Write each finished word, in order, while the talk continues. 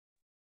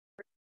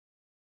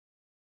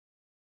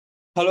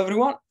Hello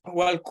everyone,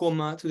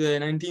 welcome to the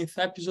 19th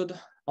episode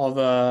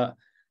of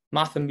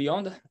Math and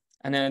Beyond,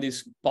 and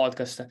this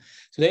podcast.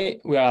 Today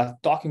we are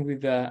talking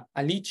with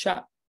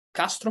Alicia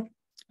Castro.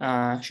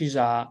 She's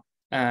a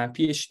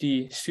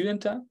PhD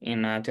student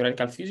in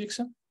theoretical physics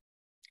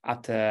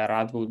at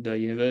Radboud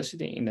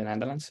University in the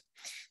Netherlands,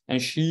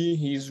 and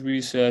she is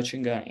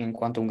researching in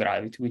quantum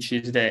gravity, which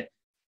is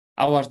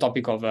our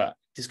topic of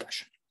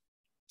discussion.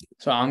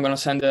 So I'm going to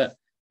send the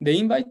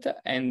invite,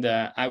 and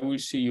I will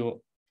see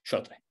you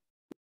shortly.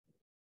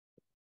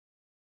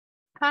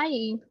 Hi.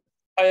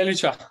 Hi,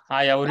 Alicia.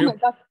 Hi, how are you? My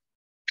God.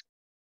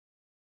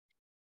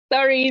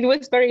 Sorry, it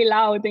was very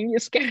loud and you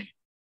scared.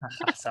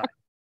 Sorry.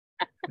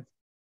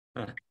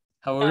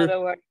 How are you?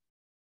 Don't worry.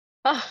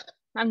 Oh,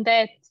 I'm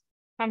dead.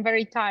 I'm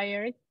very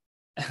tired.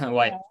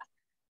 Why?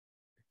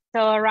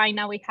 So right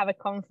now we have a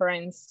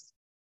conference,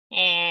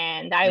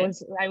 and I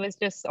was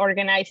just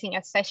organizing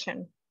a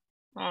session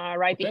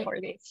right before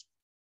this.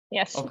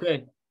 Yes.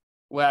 Okay.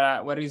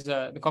 Where is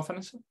the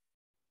conference?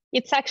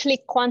 It's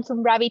actually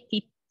Quantum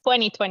Gravity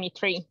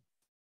 2023.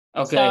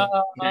 Okay.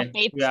 So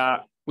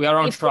we are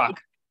on track.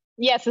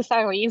 Yes,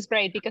 exactly. It's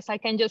great because I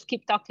can just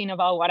keep talking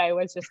about what I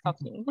was just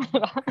talking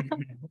about.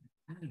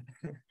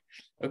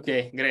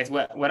 Okay, great.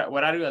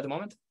 Where are you at the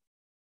moment?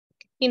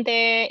 In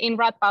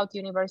Radboud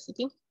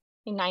University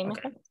in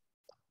Nijmegen.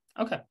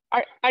 Okay.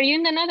 Are you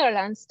in the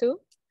Netherlands too?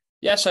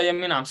 Yes, I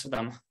am in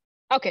Amsterdam.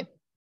 Okay.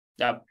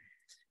 Yeah.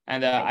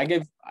 And I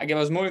gave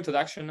a small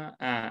introduction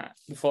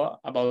before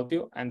about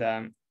you,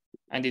 and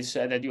it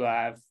said that you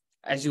have,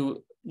 as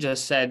you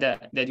just said,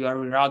 that you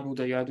are in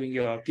Radboud, you are doing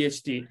your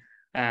PhD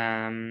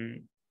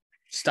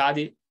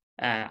study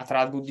at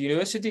Radboud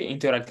University in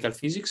theoretical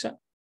physics.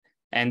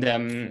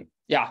 And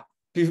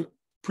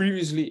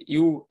previously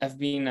you have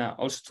been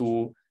also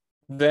to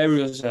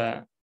various,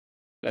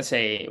 let's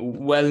say,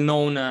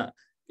 well-known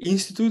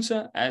institutes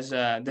as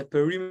the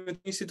Perimeter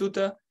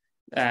Institute,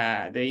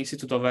 the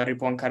Institute of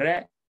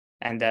Poincaré,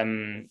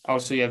 and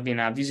also you have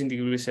been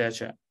visiting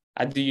research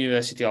at the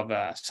University of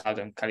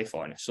Southern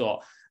California.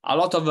 So a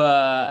lot of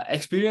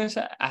experience,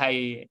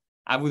 I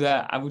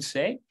would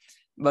say,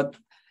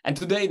 and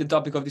today the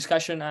topic of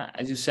discussion,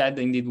 as you said,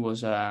 indeed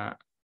was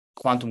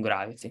quantum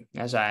gravity,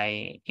 as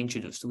I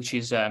introduced, which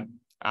is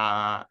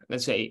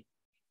let's say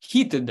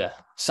heated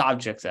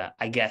subject,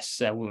 I guess,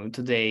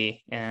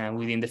 today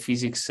within the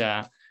physics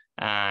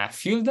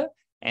field,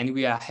 and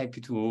we are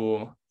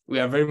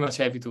very much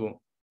happy to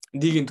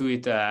dig into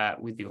it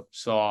with you.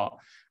 So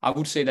I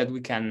would say that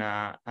we can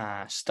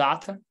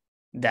start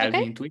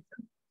delving into it.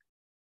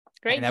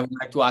 Great. And I would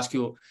like to ask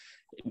you,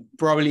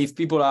 probably if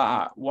people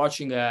are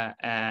watching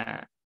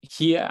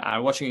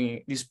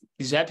watching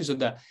this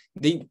episode,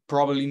 they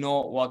probably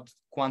know what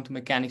quantum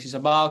mechanics is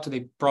about.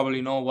 They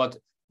probably know what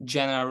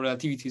general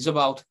relativity is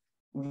about.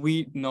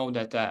 We know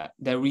that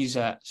there is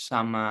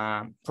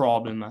some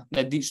problem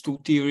that these two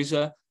theories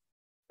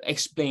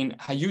explain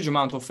a huge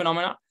amount of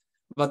phenomena,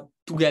 but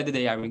together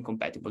they are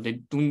incompatible.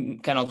 They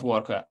cannot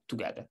work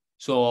together.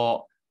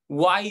 So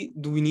why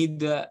do we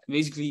need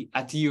basically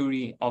a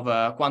theory of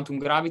quantum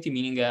gravity,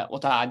 meaning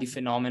what are the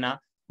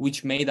phenomena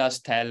which made us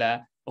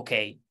tell,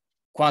 okay,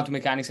 quantum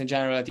mechanics and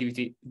general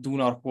relativity do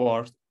not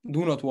work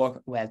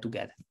well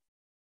together?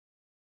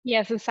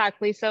 Yes,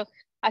 exactly. So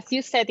as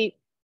you said,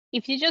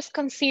 if you just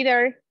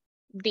consider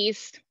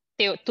these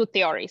two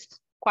theories,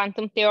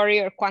 quantum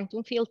theory or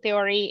quantum field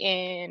theory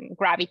and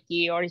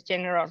gravity or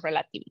general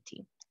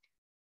relativity,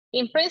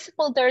 in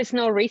principle, there is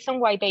no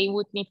reason why they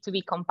would need to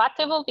be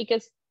compatible,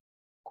 because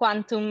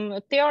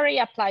quantum theory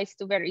applies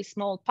to very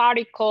small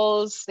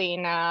particles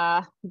in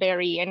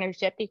very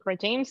energetic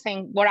regimes,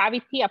 and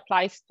gravity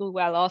applies to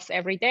us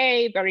every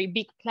day, very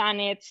big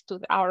planets, to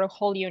our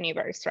whole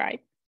universe, right?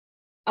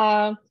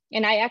 And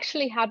I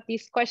actually had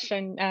this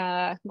question,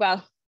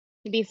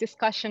 this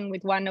discussion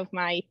with one of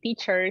my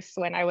teachers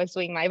when I was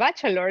doing my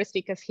bachelor's,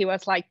 because he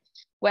was like,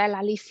 well,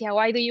 Alicia,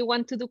 why do you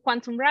want to do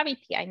quantum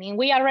gravity? I mean,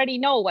 we already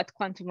know what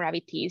quantum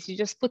gravity is. You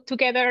just put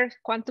together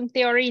quantum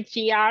theory,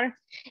 GR,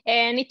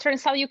 and it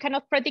turns out you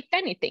cannot predict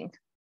anything.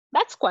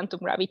 That's quantum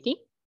gravity.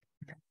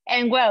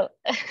 And well,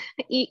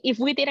 if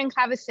we didn't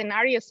have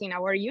scenarios in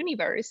our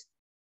universe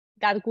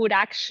that would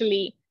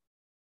actually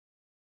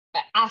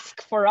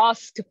ask for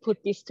us to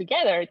put this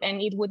together, then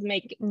it would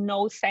make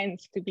no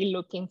sense to be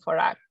looking for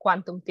a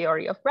quantum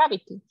theory of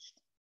gravity.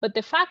 But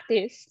the fact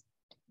is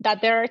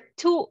that there are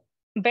two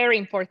very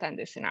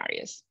important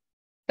scenarios.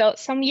 So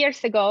some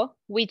years ago,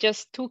 we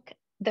just took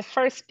the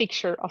first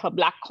picture of a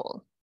black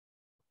hole.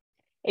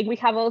 And we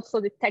have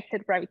also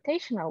detected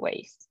gravitational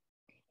waves.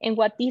 And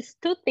what these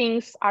two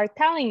things are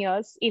telling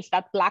us is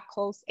that black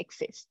holes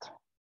exist.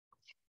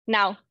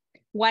 Now,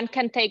 one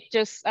can take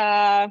just,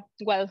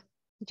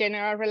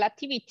 general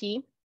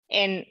relativity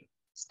and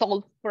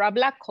solve for a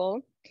black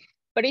hole,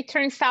 but it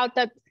turns out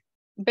that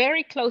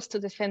very close to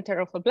the center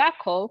of a black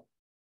hole,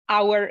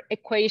 our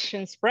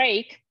equations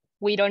break.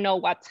 We don't know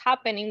what's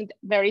happening.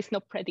 There is no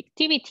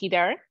predictivity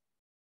there.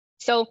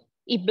 So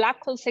if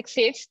black holes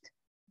exist,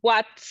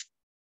 what's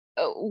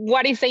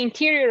what is the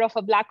interior of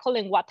a black hole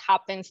and what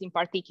happens in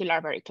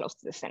particular very close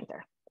to the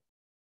center.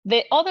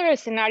 The other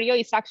scenario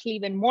is actually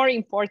even more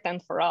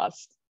important for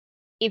us.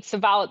 It's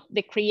about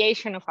the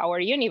creation of our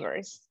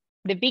universe,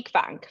 the Big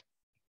Bang.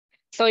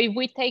 So if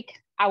we take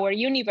our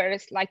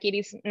universe like it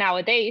is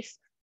nowadays,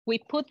 we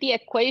put the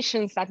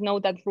equations that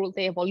rule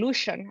the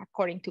evolution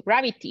according to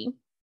gravity,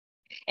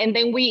 and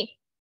then we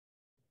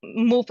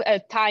move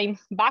time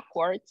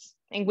backwards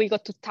and we go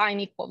to time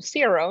equals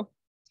 0.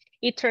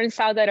 It turns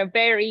out that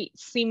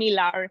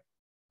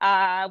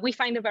we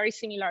find a very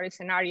similar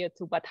scenario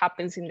to what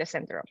happens in the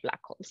center of black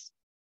holes.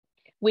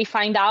 We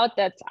find out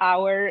that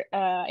our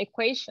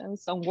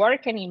equations don't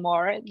work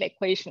anymore. The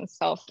equations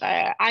of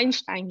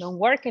Einstein don't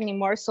work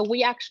anymore. So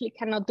we actually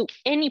cannot do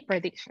any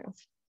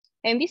predictions.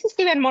 And this is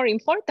even more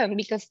important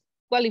because,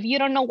 well, if you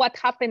don't know what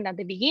happened at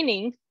the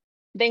beginning,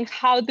 then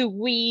how do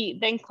we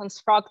then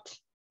construct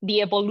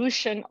the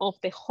evolution of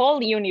the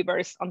whole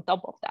universe on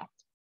top of that?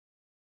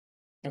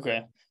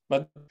 Okay.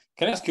 But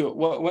can I ask you,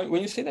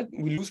 when you say that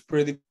we lose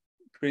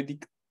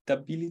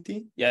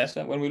predictability, yes,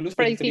 when we lose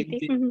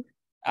predictability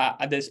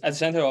at the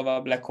center of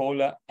a black hole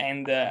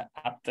and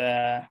at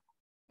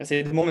let's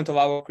say the moment of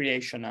our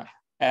creation,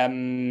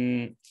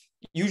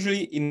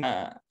 usually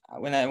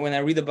when I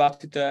read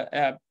about it,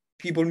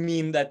 people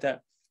mean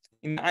that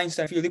in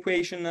Einstein field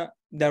equation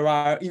there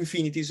are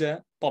infinities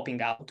popping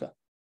out.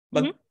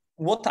 But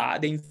what are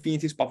the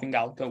infinities popping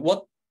out?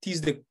 What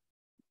is the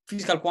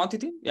physical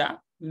quantity? Yeah.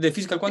 The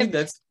physical quantity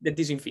that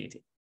is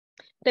infinity.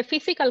 The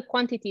physical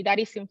quantity that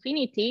is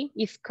infinity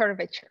is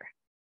curvature.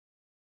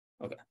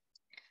 Okay.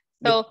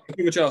 So the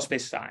curvature of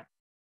space-time.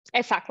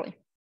 Exactly.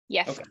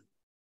 Yes. Okay.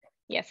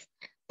 Yes.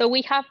 So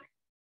we have,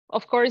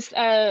 of course,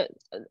 there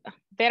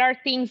are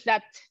things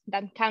that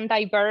can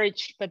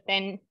diverge, but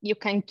then you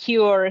can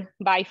cure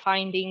by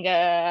finding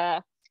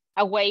a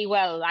way.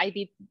 Well, I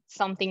did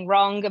something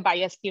wrong by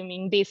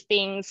assuming these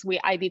things.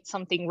 I did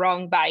something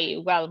wrong by,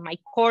 well, my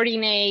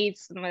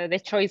coordinates,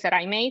 the choice that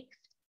I made.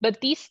 But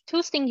these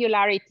two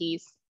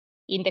singularities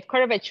in the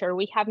curvature,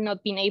 we have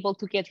not been able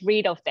to get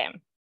rid of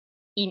them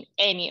in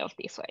any of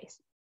these ways.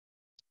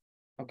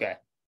 Okay.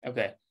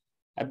 Okay.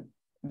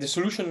 The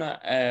solution,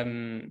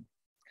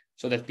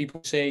 so that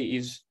people say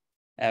is,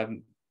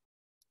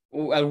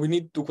 well, we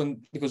need to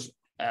because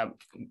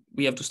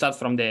we have to start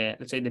from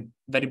let's say the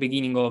very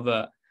beginning of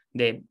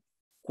the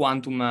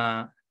quantum,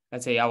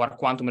 let's say our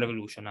quantum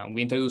revolution.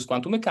 We introduce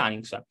quantum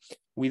mechanics.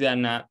 We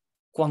then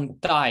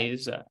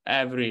quantize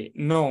every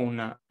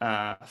known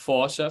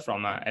force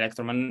from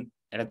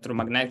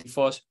electromagnetic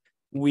force,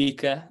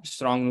 weak,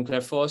 strong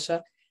nuclear force,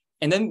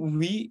 and then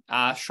we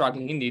are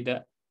struggling indeed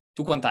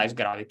to quantize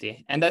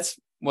gravity. And that's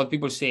what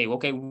people say.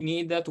 Okay, we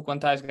need to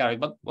quantize gravity,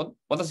 but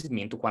what does it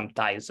mean to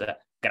quantize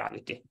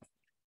gravity?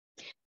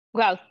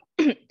 Well,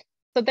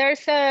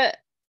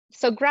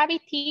 so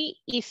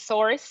gravity is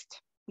sourced.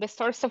 The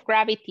source of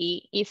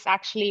gravity is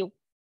actually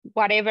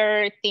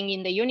whatever thing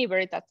in the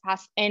universe that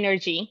has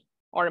energy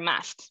or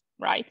mass,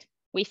 right?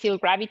 We feel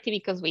gravity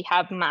because we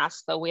have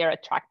mass, so we are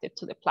attracted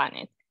to the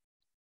planet.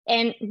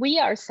 And we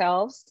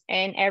ourselves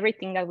and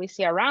everything that we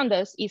see around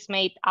us is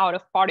made out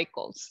of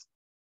particles.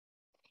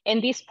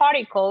 And these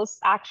particles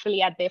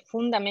actually at the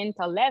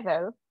fundamental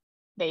level,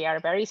 they are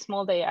very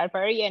small, they are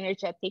very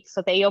energetic,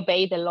 so they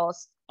obey the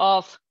laws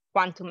of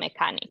quantum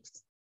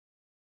mechanics.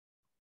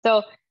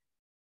 So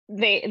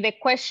the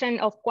question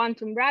of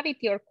quantum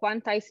gravity or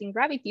quantizing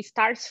gravity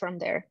starts from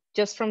there,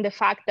 just from the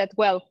fact that,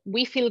 well,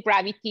 we feel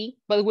gravity,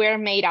 but we're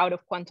made out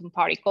of quantum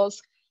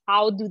particles.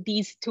 How do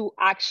these two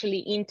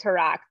actually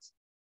interact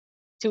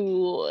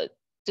to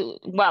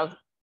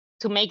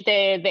make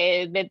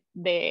the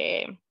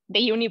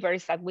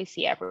universe that we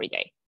see every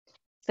day?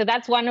 So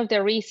that's one of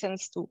the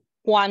reasons to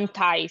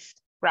quantize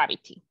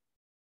gravity.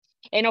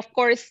 And of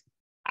course,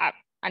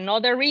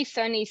 another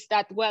reason is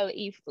that, well,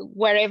 if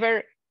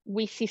wherever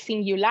we see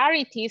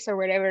singularities or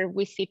wherever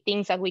we see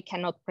things that we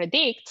cannot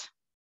predict,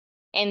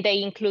 and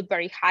they include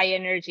very high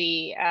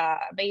energies,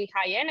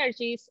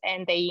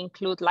 and they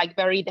include like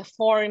very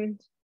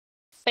deformed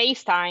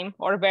space-time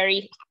or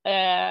very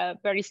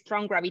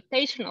strong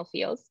gravitational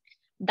fields,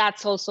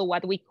 that's also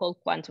what we call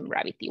quantum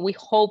gravity. We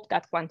hope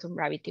that quantum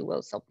gravity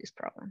will solve these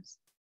problems.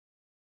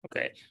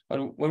 Okay,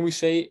 but when we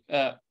say,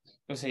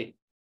 let's say,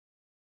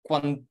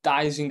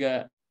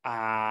 quantizing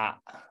a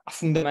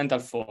fundamental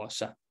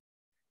force,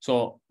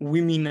 so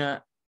we mean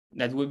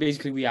that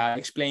we are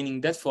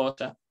explaining that force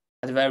at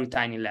a very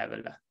tiny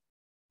level.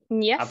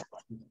 Yes.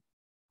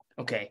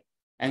 Okay,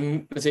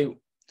 and let's say,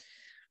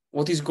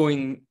 what is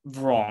going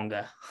wrong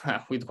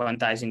with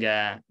quantizing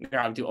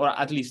gravity, or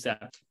at least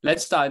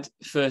let's start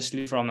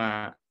firstly from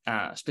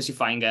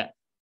specifying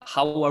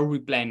how are we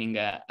planning,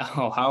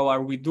 how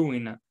are we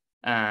doing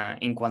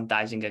in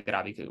quantizing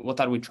gravity? What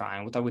are we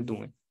trying? What are we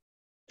doing?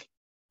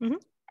 Mm-hmm.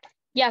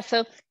 Yeah,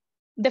 so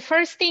the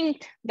first thing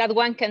that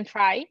one can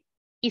try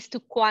is to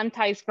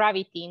quantize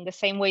gravity in the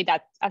same way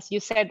that, as you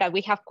said, that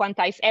we have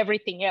quantized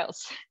everything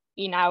else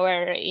in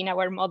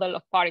our model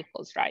of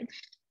particles, right?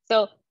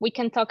 So we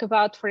can talk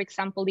about, for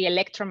example, the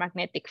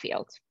electromagnetic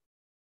field.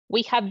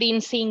 we have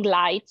been seeing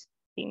light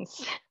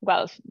since,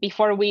 well,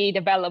 before we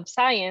developed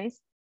science.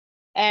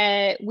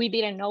 We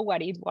didn't know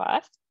what it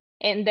was.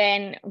 And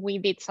then we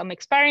did some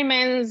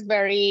experiments,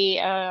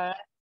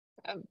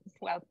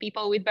 well,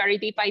 people with very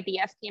deep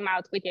ideas came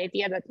out with the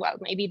idea that, well,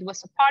 maybe it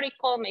was a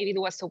particle, maybe it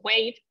was a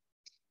wave.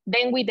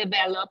 Then we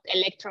developed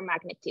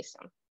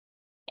electromagnetism.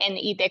 And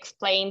it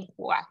explained,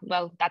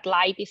 well, that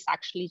light is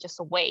actually just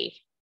a wave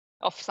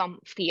of some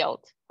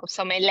field, of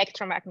some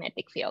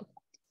electromagnetic field.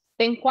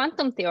 Then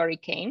quantum theory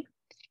came,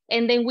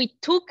 and then we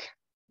took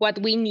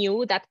what we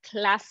knew, that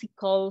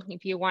classical,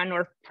 if you want,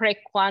 or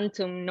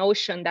pre-quantum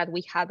notion that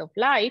we had of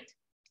light,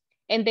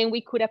 and then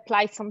we could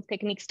apply some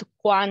techniques to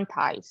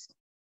quantize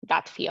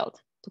that field,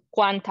 to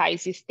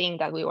quantize this thing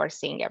that we were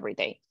seeing every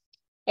day.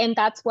 And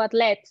that's what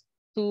led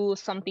to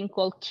something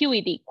called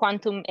QED,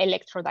 quantum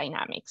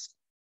electrodynamics.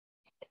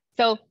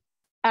 So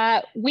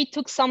we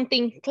took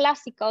something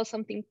classical,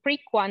 something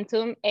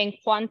pre-quantum, and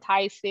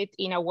quantized it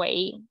in a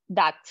way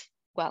that,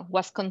 well,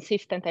 was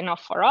consistent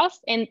enough for us.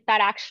 And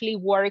that actually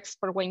works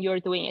for when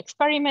you're doing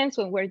experiments.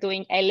 When we're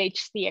doing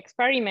LHC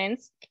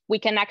experiments, we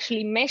can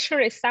actually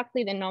measure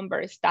exactly the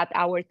numbers that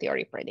our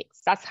theory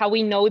predicts. That's how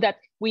we know that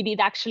we did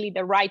actually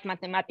the right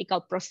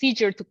mathematical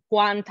procedure to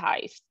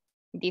quantize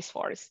this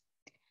force.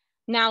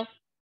 Now,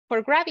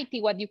 for gravity,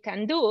 what you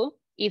can do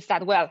is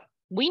that, well,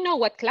 we know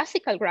what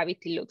classical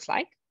gravity looks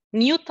like.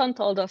 Newton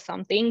told us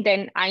something,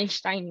 then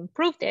Einstein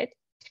improved it.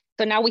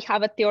 So now we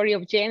have a theory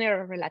of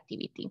general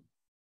relativity.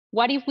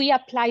 What if we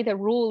apply the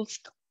rules,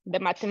 the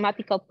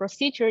mathematical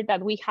procedure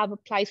that we have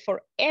applied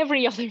for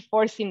every other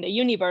force in the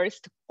universe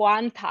to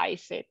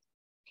quantize it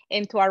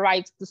and to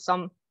arrive to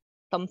some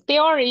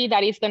theory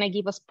that is going to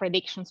give us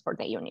predictions for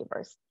the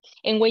universe?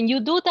 And when you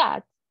do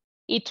that,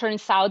 it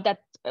turns out that,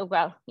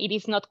 well, it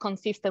is not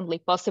consistently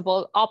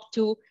possible up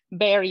to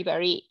very,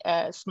 very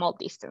small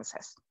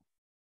distances.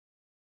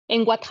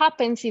 And what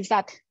happens is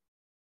that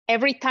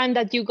every time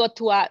that you go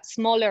to a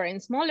smaller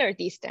and smaller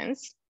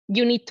distance,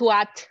 you need to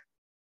add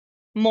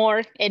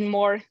more and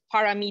more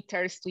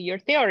parameters to your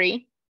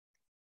theory,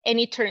 and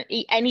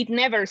it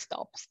never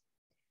stops.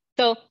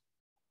 So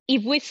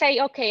if we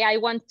say, okay, I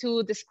want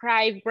to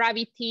describe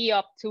gravity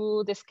up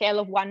to the scale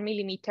of 1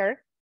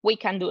 millimeter, we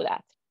can do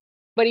that.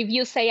 But if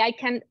you say, I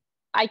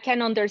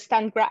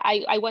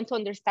want to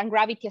understand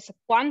gravity as a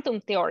quantum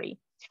theory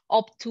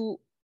up to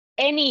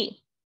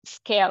any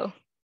scale,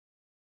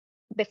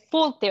 the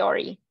full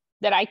theory,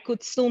 that I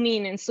could zoom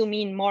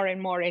in more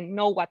and more and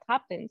know what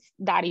happens,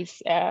 that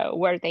is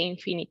where the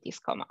infinities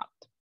come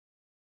out.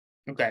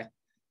 Okay.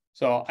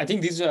 So I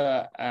think this,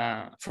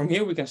 from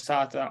here we can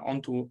start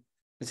onto,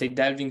 let's say,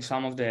 delving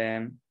some of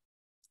the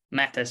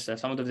methods,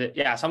 some of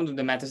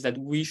the methods that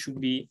we should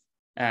be,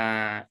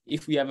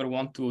 if we ever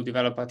want to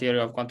develop a theory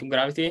of quantum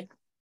gravity,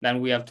 then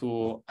we have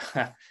to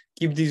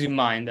keep this in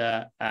mind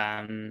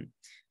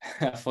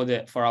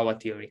for our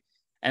theory.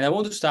 And I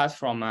want to start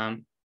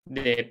from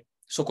the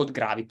so-called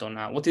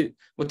graviton. What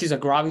is a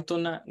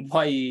graviton?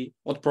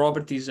 What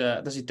properties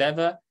does it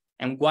have?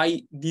 And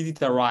why did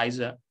it arise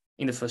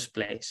in the first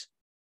place?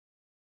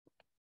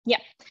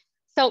 Yeah,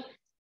 so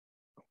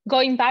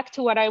going back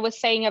to what I was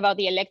saying about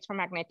the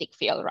electromagnetic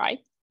field, right?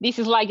 This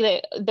is like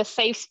the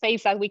safe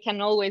space that we can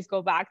always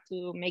go back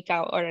to make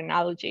our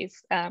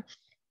analogies,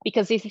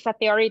 because this is a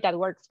theory that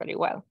works very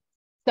well.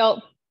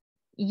 So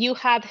you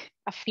had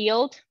a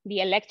field,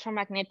 the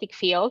electromagnetic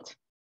field,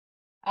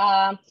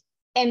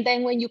 and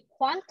then when you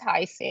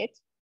quantize it,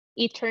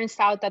 it turns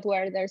out that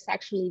where there's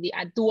actually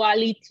a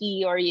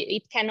duality, or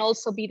it can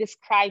also be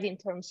described in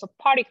terms of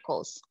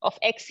particles, of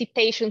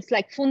excitations,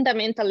 like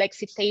fundamental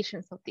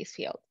excitations of this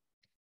field.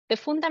 The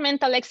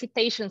fundamental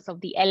excitations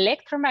of the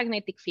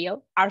electromagnetic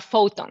field are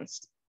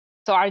photons.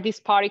 So are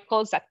these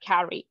particles that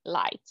carry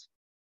light.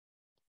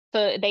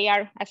 So they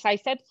are, as I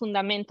said,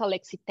 fundamental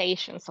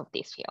excitations of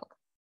this field.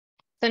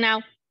 So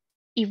now,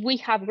 if we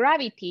have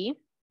gravity,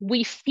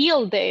 we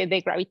feel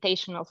the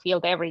gravitational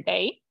field every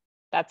day.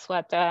 That's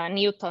what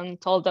Newton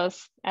told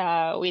us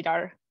with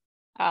our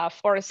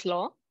force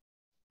law.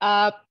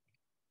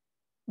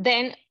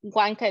 Then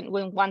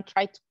when one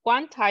tries to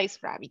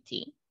quantize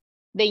gravity,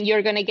 then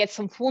you're going to get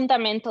some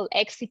fundamental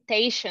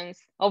excitations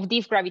of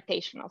this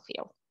gravitational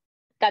field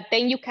that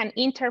then you can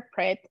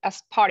interpret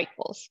as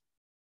particles.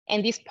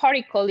 And this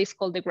particle is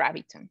called the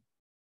graviton.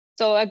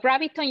 So a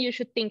graviton, you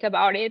should think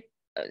about it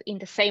in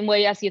the same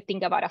way as you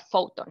think about a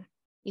photon.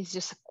 It's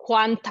just a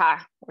quanta,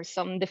 or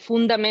the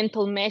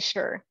fundamental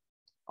measure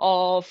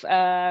of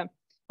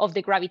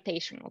the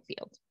gravitational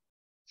field.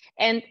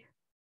 And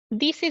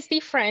this is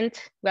different.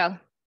 Well,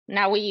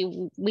 now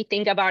we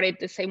think about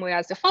it the same way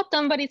as the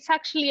photon, but it's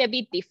actually a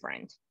bit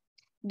different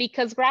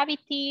because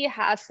gravity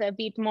has a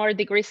bit more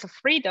degrees of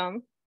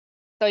freedom.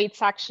 So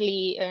it's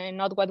actually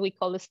not what we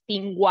call a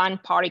spin 1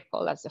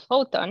 particle as a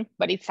photon,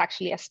 but it's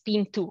actually a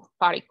spin 2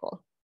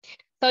 particle.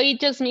 So it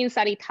just means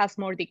that it has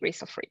more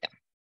degrees of freedom.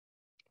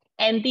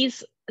 And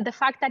the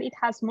fact that it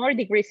has more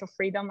degrees of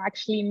freedom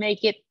actually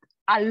make it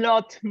a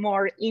lot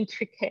more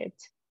intricate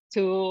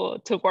to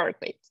work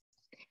with.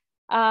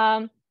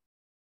 And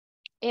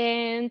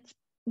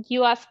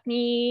You asked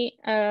me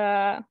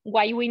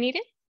why we need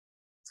it?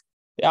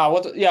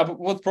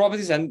 What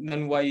properties and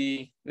then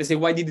why, let's say,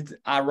 why did it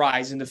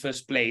arise in the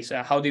first place?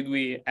 How did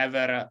we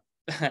ever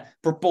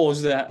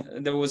propose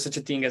that there was such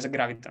a thing as a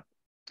graviton?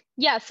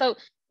 Yeah, so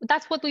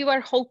that's what we were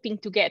hoping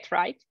to get,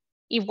 right?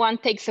 If one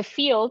takes a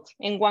field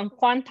and one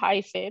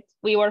quantizes it,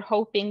 we were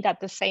hoping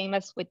that the same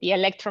as with the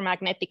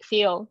electromagnetic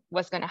field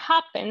was going to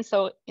happen.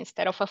 So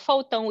instead of a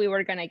photon, we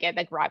were going to get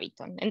a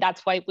graviton. And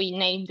that's why we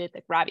named it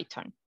a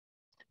graviton.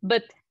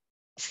 But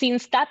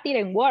since that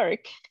didn't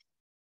work,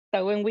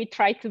 so when we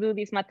tried to do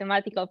this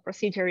mathematical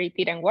procedure, it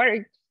didn't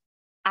work.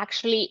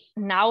 Actually,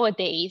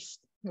 nowadays,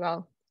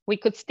 well, we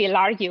could still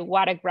argue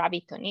what a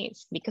graviton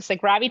is, because a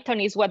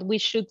graviton is what we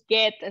should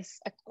get as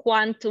a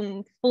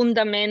quantum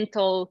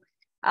fundamental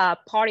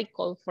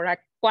particle for a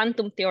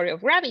quantum theory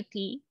of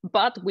gravity,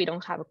 but we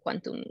don't have a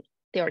quantum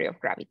theory of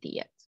gravity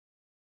yet.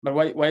 But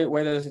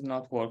why does it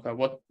not work?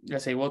 What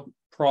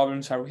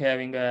problems are we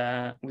having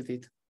with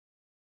it?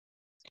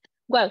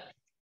 Well,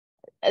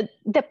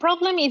 the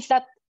problem is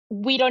that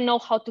we don't know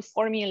how to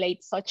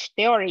formulate such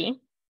theory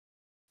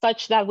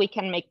such that we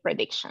can make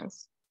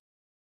predictions.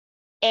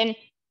 And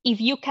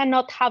if you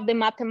cannot have the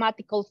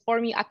mathematical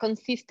formula, a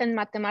consistent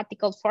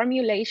mathematical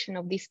formulation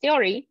of this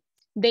theory,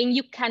 then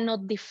you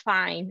cannot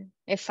define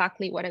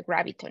exactly what a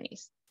graviton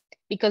is.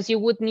 Because you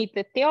would need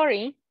the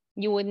theory,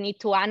 you would need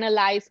to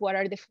analyze what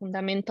are the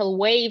fundamental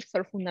waves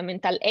or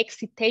fundamental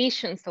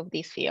excitations of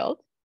this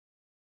field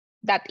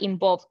that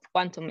involve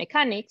quantum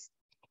mechanics.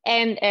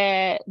 And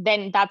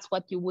then that's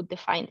what you would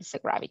define as a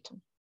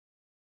graviton.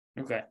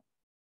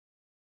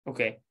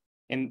 Okay.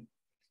 And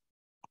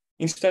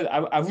instead,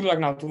 I would like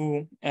now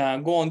to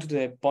go on to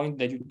the point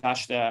that you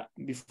touched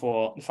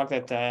before, the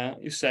fact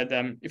that you said,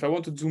 if I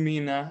want to zoom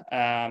in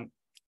on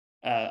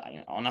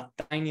a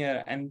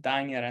tinier and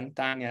tinier and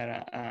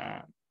tinier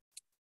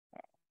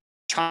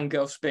chunk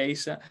of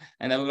space,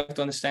 and I would like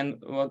to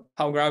understand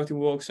how gravity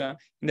works in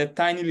the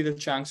tiny little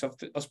chunks of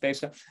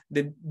space,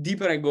 the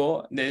deeper I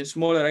go, the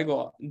smaller I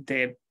go,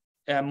 the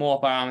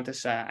more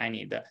parameters I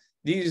need.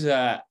 This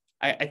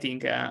I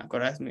think,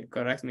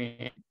 correct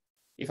me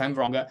if I'm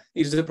wrong,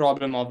 is the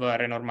problem of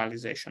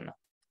renormalization.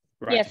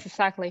 Right? Yes,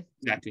 exactly.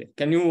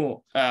 Can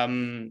you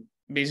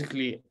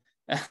basically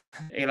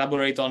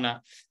elaborate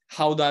on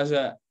how does,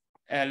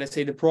 let's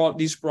say,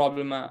 this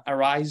problem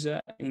arise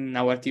in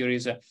our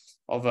theories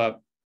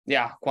of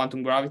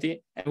quantum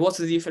gravity, and what's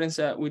the difference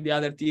with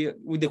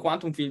the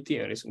quantum field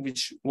theories,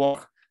 which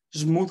work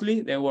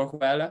smoothly, they work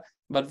well,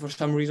 but for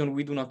some reason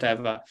we do not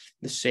have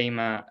the same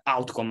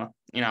outcome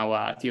in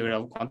our theory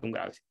of quantum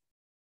gravity?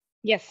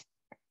 Yes.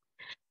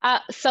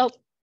 So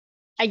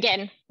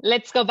again,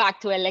 let's go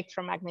back to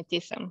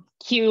electromagnetism,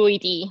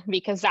 QED,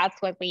 because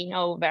that's what we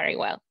know very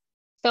well.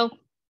 So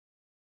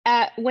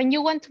when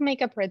you want to make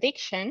a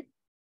prediction,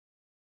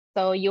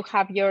 so you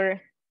have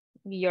your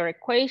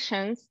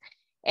equations,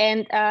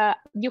 and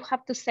you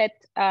have to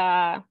set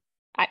an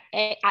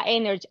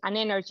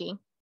energy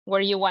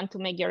where you want to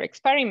make your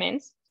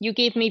experiments. You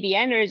give me the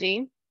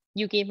energy,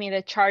 you give me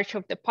the charge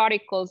of the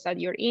particles that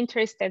you're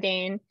interested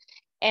in,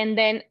 and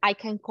then I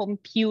can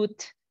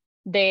compute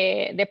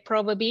the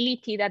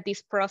probability that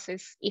this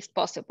process is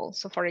possible.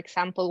 So for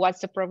example, what's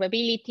the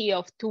probability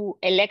of 2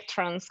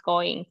 electrons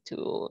going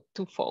to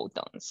 2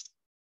 photons?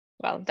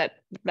 Well,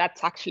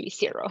 that's actually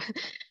 0.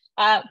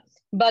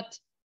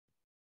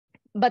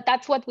 But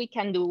that's what we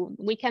can do.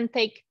 We can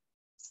take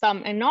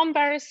some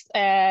numbers,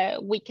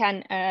 we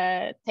can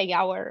take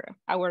our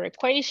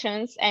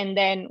equations, and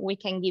then we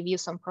can give you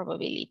some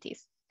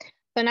probabilities.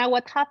 So now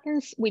what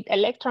happens with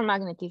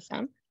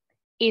electromagnetism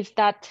is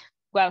that,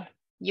 well,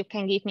 you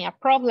can give me a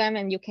problem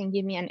and you can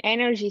give me an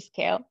energy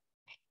scale.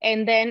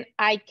 And then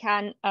I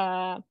can,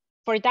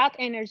 for that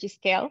energy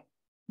scale,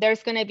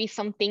 there's gonna be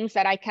some things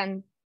that I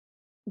can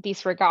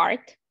disregard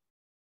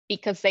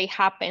because they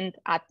happened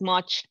at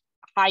much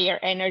higher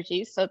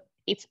energies. So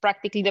it's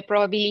practically, the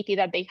probability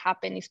that they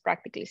happen is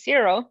practically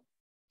 0.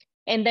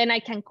 And then I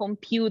can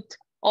compute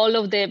all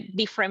of the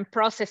different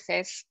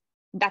processes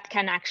that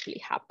can actually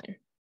happen.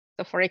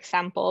 So for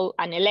example,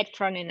 an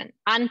electron and an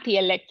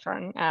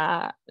anti-electron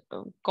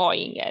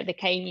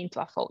decaying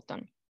into a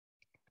photon.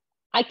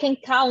 I can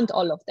count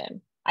all of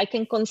them. I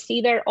can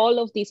consider all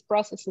of these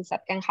processes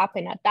that can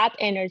happen at that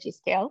energy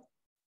scale.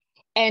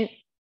 And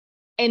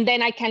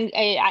then I can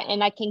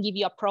give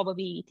you a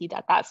probability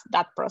that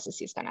that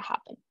process is gonna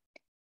happen.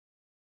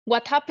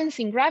 What happens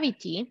in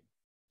gravity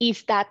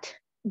is that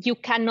you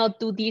cannot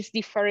do this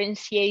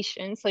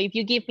differentiation. So if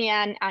you give me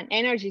an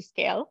energy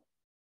scale,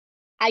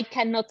 I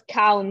cannot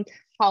count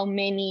how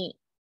many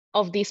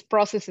of these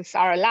processes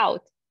are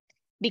allowed,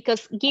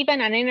 because given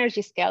an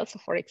energy scale, so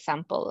for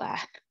example,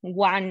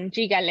 1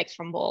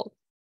 giga-electron-volt,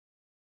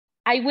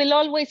 I will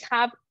always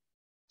have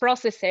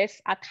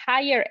processes at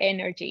higher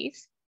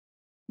energies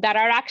that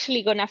are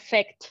actually going to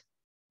affect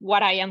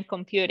what I am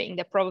computing,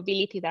 the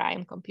probability that I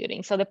am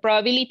computing. So the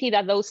probability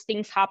that those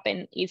things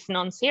happen is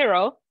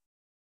non-zero,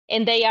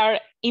 and they are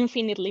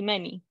infinitely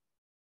many.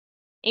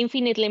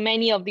 infinitely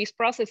many of these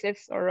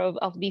processes or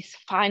of these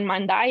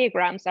Feynman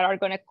diagrams that are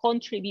going to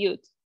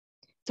contribute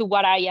to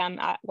what I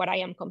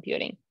am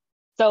computing.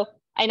 So,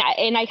 and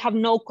I have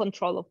no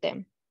control of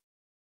them.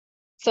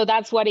 So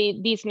that's what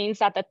this means,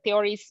 that the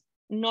theory is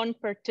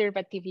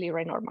non-perturbatively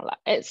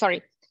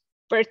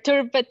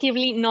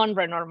perturbatively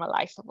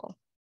non-renormalizable.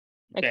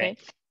 Okay.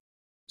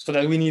 So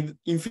that we need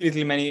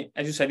infinitely many,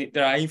 as you said,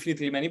 there are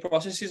infinitely many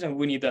processes, and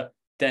we need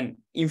then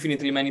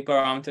infinitely many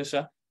parameters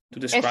to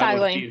describe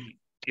what it is.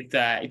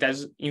 It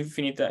has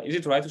infinite. Is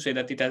it right to say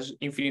that it has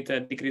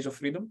infinite degrees of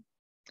freedom?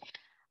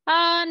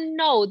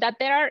 No, that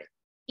there are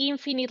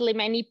infinitely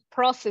many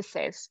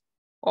processes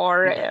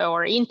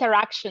or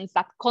interactions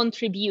that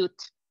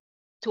contribute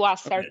to a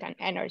certain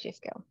energy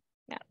scale.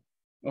 Yeah.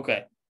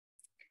 Okay.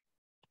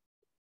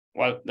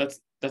 Well,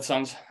 that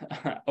sounds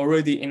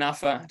already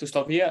enough to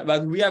stop here,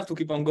 but we have to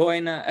keep on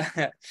going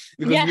because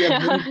we have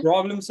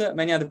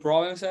many other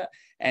problems,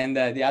 and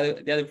the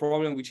other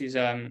problem, which is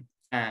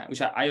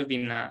which I have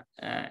been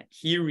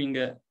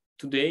hearing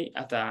today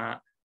at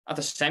a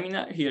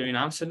seminar here in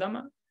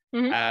Amsterdam,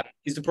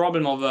 is the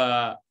problem of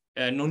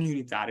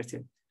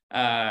non-unitarity.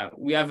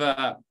 We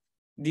have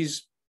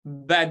this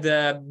bad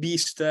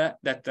beast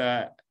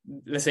that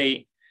let's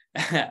say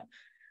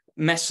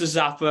messes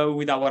up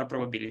with our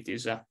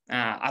probabilities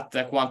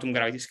at quantum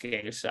gravity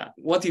scales.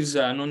 What is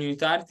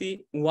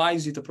non-unitarity? Why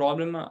is it a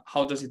problem?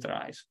 How does it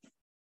arise?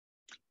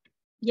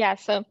 Yeah,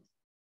 so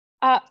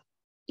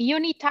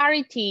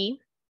unitarity,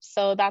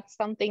 so that's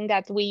something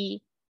that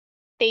we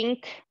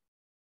think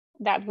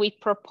that we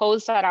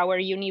propose that our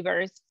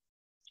universe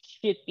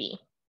should be.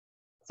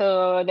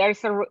 So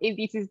there's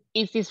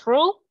this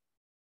rule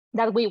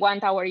that we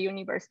want our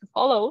universe to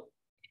follow.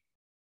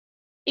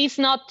 It's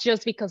not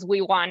just because we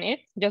want it,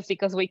 just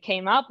because we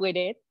came up with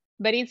it,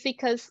 but it's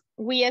because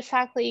we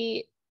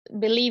exactly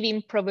believe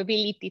in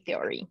probability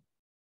theory.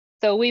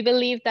 So we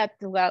believe that,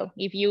 well,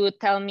 if you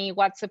tell me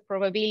what's the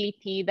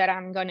probability that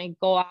I'm going to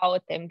go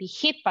out and be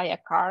hit by a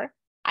car,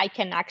 I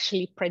can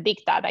actually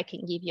predict that. I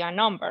can give you a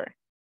number.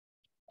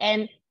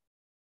 And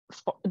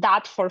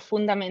for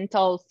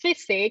fundamental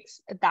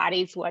physics, that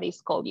is what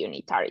is called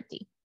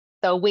unitarity.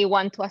 So we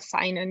want to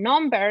assign a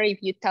number.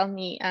 If you tell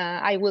me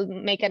I will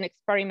make an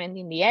experiment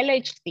in the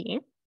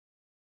LHC,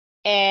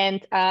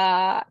 and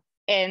I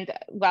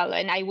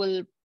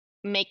will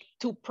make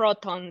two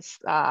protons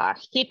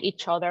hit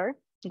each other,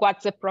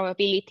 what's the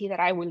probability that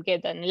I will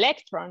get an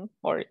electron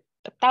or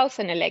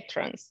 1,000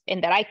 electrons,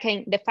 and that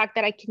the fact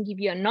that I can give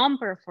you a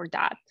number for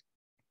that,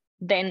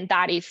 then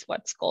that is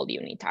what's called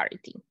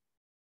unitarity.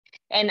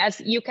 And as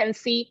you can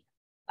see,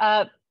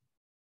 and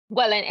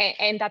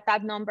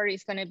that number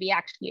is going to be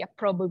actually a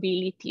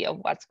probability of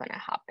what's going to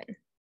happen.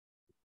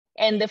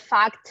 And the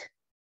fact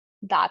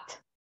that,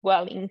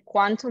 well, in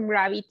quantum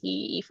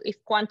gravity,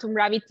 if quantum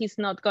gravity is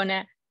not going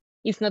to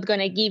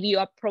give you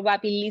a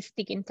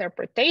probabilistic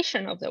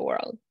interpretation of the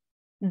world,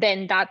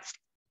 then that's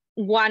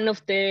one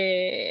of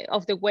the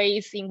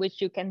ways in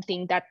which you can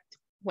think that,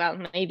 well,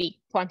 maybe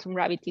quantum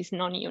gravity is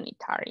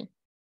non-unitary.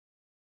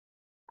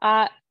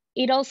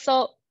 It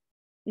also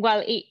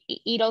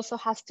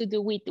has to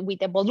do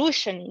with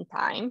evolution in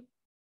time.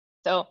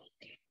 So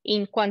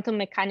in quantum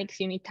mechanics,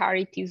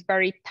 unitarity is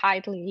very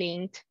tightly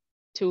linked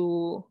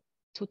to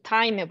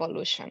time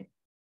evolution.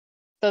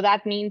 So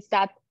that means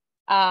that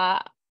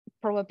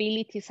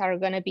probabilities are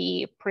going to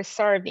be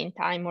preserved in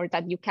time, or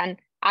that you can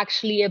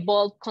actually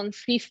evolve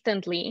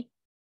consistently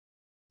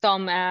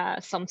some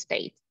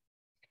states.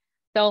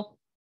 So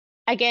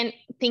again,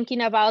 thinking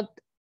about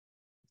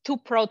two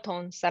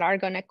protons that are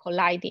going to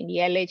collide in the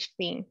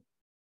LHC,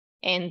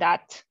 and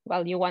that,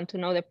 well, you want to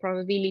know the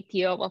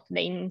probability of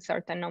the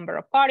certain number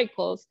of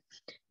particles,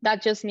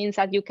 that just means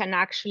that you can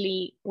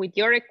actually, with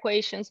your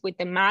equations, with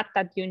the math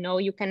that you know,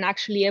 you can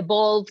actually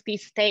evolve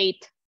this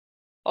state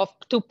of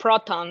two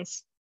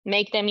protons,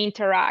 make them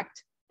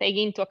interact, take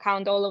into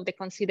account all of the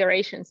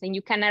considerations, and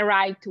you can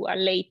arrive to a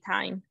late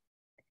time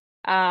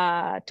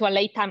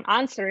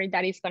answer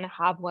that is going to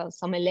have, well,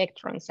 some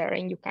electrons there,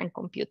 and you can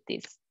compute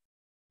this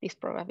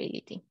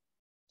probability.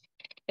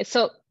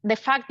 So the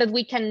fact that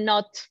we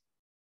cannot,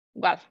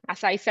 well,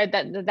 as I said,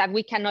 that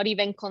we cannot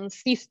even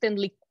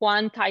consistently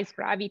quantize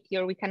gravity,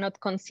 or we cannot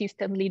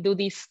consistently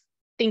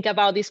think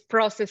about this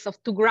process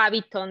of two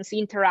gravitons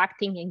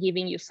interacting and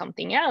giving you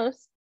something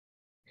else,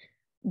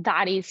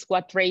 that is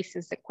what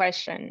raises the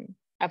question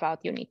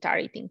about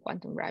unitarity in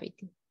quantum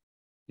gravity.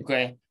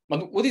 Okay,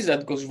 but what is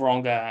that goes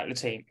wrong,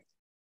 let's say,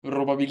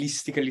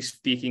 probabilistically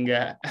speaking,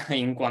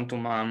 in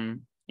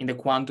quantum, in the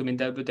quantum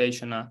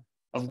interpretation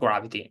of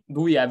gravity?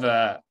 Do we have,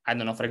 I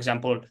don't know, for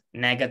example,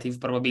 negative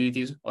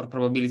probabilities or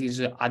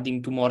probabilities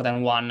adding to more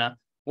than one?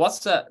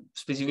 What's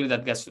specifically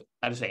that gets,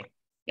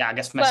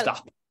 messed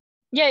up?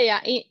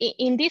 Yeah.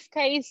 In this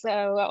case,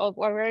 what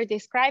we're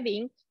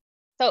describing,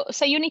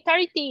 so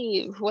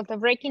unitarity, well, the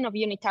breaking of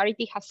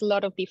unitarity has a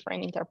lot of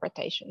different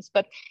interpretations.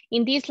 But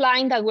in this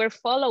line that we're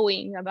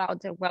following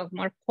about,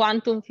 more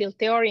quantum field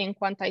theory and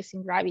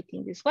quantizing gravity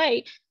in this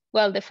way,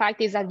 well, the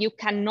fact is that you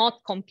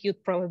cannot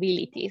compute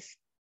probabilities.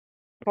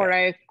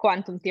 a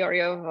quantum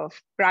theory of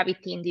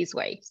gravity in this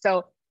way.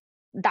 So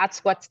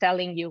that's what's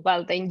telling you,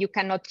 well, then you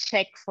cannot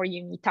check for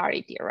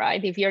unitarity,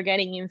 right? If you're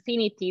getting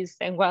infinities,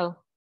 then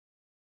well,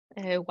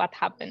 what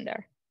happened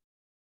there?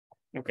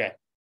 Okay.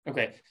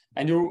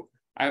 And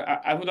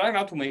I would like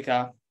now to make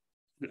a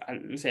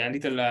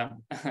little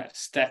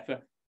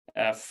step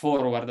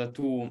forward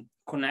to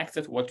connect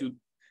to what you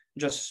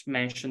just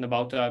mentioned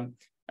about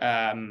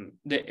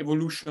the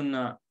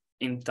evolution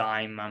in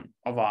time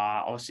of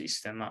a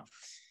system.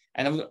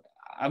 And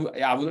I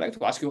would like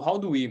to ask you, how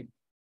do we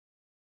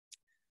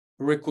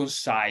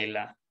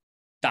reconcile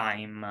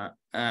time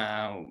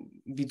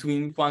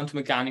between quantum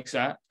mechanics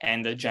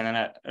and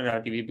general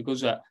relativity?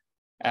 Because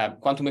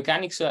quantum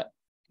mechanics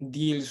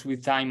deals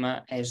with time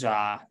as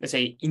a, let's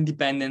say,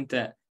 independent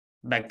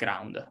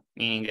background,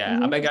 meaning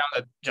a background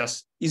that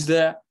just is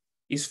there,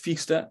 is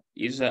fixed,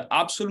 is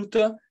absolute,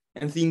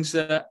 and things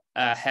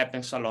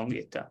happens along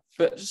it.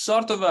 But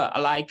sort of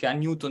like a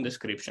Newton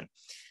description.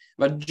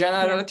 But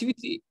general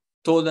relativity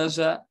told us,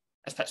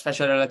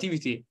 special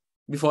relativity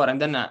before, and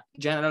then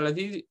general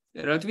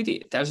relativity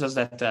tells us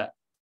that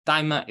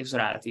time is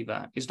relative,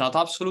 is not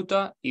absolute,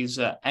 is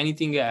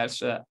anything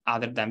else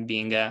other than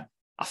being a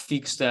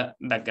fixed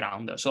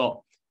background.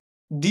 So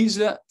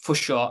these for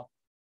sure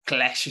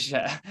clashes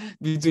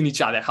between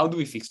each other. How do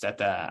we fix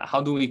that?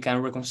 How do we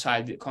can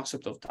reconcile the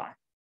concept of time?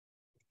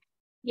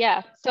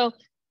 Yeah, so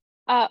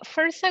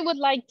first I would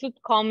like to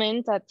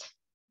comment that,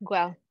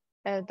 well,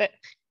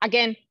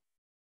 again,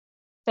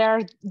 there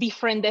are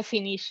different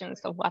definitions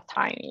of what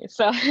time is.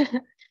 So,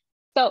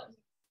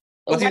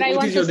 what I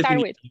want to start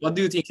with. What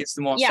do you think is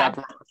the most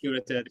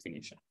accurate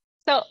definition?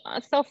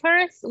 So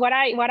first, what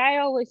I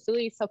always do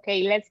is,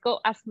 okay, let's go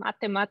as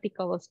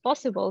mathematical as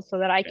possible so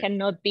that I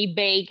cannot be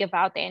vague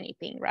about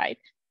anything, right?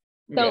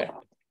 So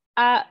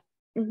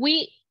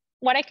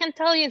what I can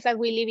tell you is that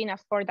we live in a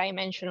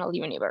 4-dimensional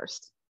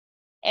universe.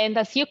 And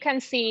as you can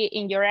see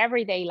in your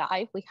everyday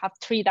life, we have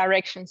 3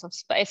 directions of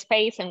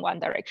space and 1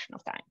 direction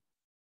of time.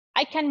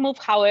 I can move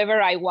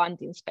however I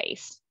want in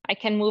space. I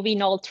can move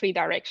in all 3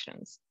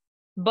 directions,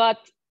 but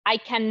I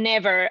can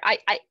never,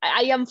 I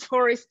am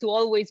forced to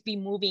always be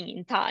moving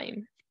in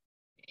time.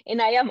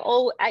 And I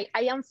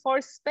am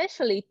forced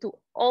especially to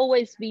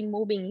always be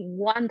moving in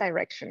 1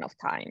 direction of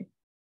time.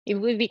 It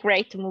would be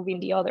great to move in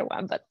the other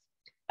one, but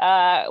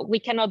we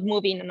cannot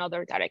move in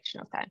another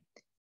direction of time.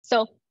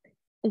 So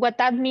what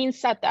that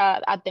means at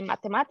the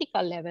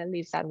mathematical level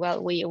is that,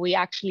 well, we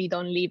actually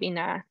don't live in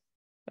a,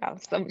 well,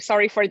 so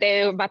sorry for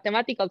the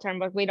mathematical term,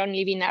 but we don't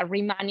live in a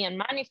Riemannian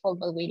manifold,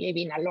 but we live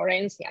in a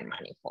Lorentzian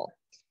manifold.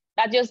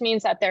 That just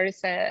means that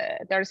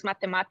there's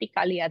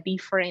mathematically a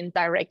different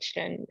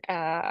direction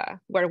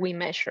where we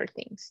measure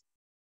things.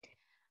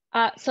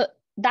 So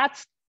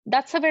that's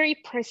a very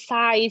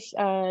precise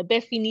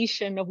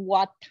definition of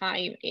what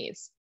time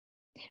is.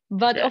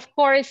 But of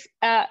course,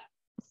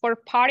 for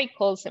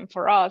particles and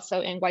for us,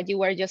 so, and what you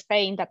were just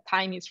saying, that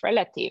time is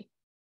relative,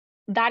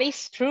 that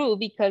is true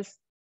because,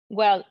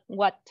 well,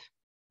 what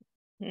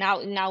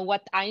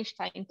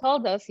Einstein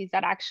told us is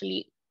that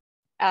actually,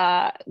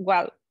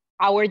 well,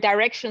 our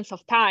directions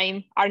of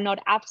time are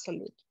not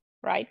absolute,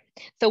 right?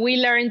 So we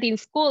learned in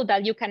school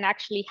that you can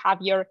actually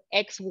have your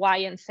X, Y,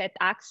 and Z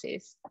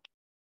axis.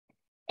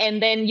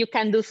 And then you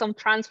can do some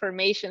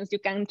transformations. You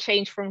can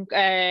change from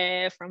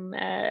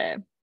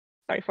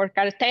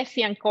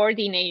Cartesian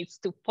coordinates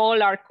to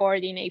polar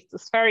coordinates to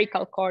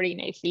spherical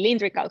coordinates,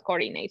 cylindrical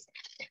coordinates.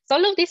 So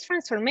all of these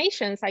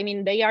transformations, I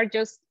mean, they are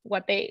just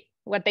what they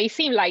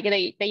seem like.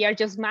 They are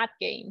just math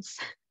games.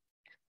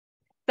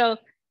 So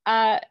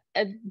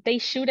they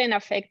shouldn't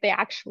affect the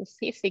actual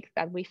physics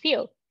that we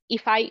feel.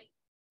 If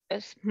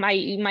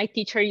my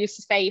teacher used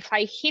to say, if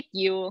I hit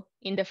you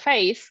in the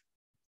face,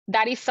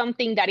 that is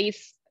something that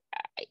is,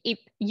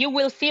 you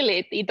will feel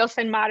it. It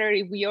doesn't matter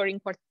if we are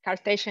in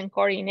Cartesian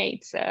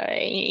coordinates,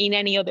 in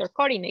any other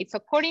coordinates. So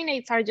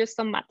coordinates are just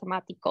some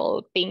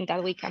mathematical thing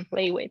that we can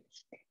play with.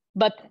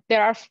 But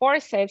there are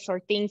forces or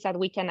things that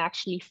we can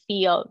actually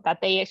feel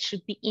that they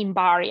should be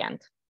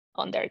invariant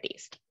under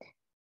this.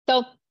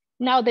 So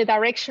now the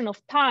direction of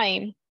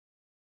time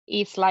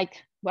is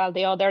like, well,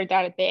 the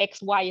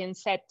X, Y, and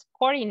Z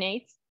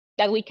coordinates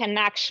that we can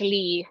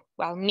actually,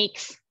 well,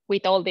 mix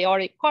with all the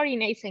other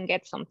coordinates and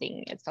get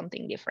something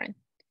different.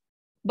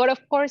 But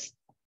of course,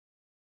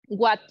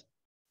 what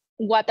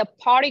a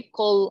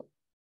particle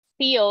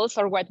feels,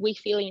 or what we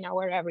feel in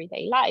our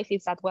everyday life,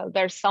 is that, well,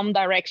 there's some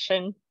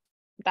direction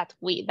that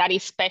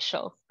is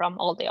special from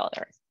all the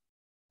others.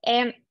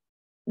 And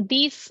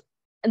this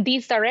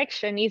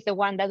direction is the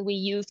one that we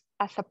use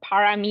as a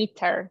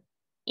parameter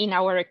in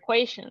our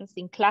equations,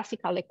 in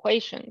classical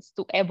equations,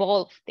 to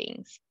evolve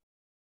things.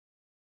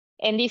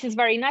 And this is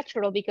very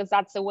natural because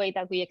that's the way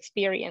that we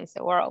experience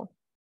the world.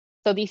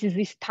 So this is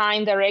this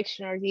time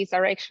direction, or this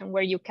direction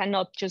where you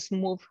cannot just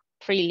move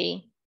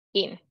freely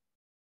in.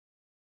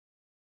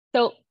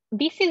 So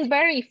this is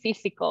very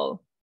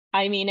physical.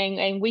 I mean,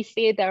 and we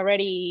see it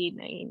already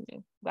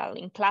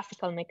in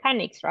classical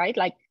mechanics, right?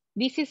 Like,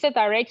 this is a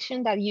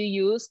direction that you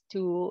use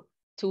to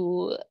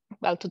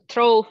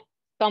throw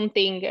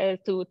something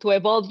to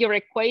evolve your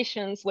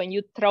equations when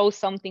you throw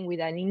something with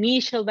an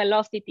initial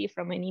velocity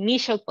from an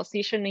initial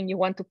position and you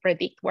want to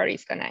predict where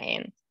it's going to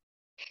end.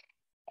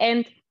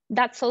 And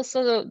that's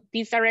also,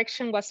 this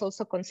direction was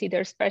also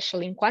considered special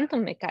in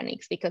quantum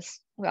mechanics because,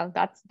 well,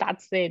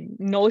 that's the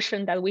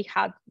notion that we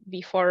had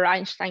before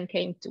Einstein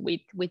came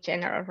with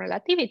general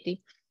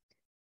relativity.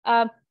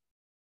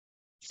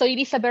 So it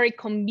is a very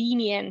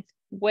convenient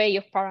way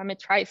of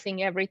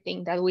parameterizing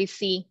everything that we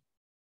see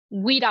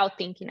without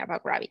thinking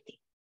about gravity.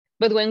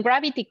 But when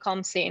gravity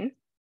comes in,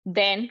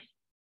 then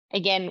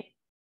again,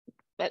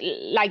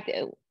 like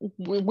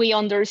we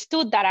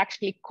understood that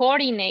actually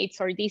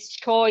coordinates, or this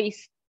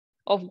choice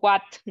of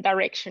what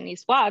direction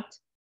is what,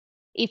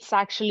 it's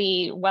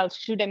actually, well,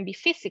 shouldn't be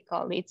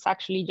physical. It's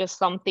actually just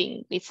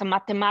something, it's a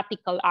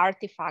mathematical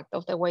artifact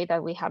of the way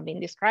that we have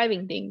been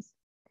describing things.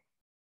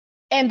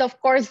 And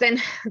of course,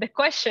 then the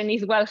question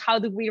is, well, how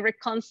do we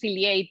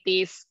reconcile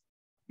this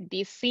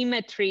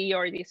symmetry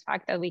or this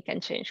fact that we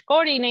can change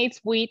coordinates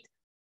with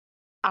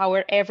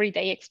our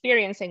everyday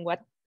experience and what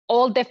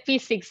all the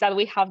physics that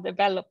we have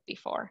developed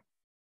before?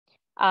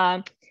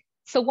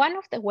 So one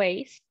of the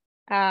ways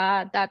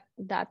well,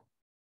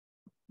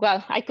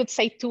 I could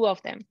say two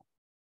of them.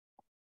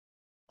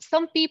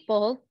 Some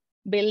people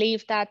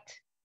believe that,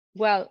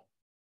 well,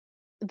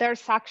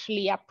 there's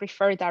actually a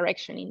preferred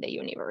direction in the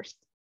universe,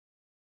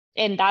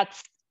 and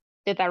that's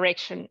the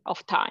direction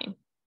of time.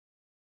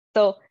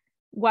 So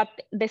what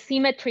the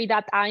symmetry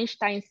that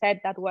Einstein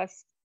said that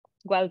was,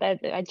 well,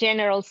 the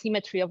general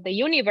symmetry of the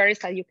universe,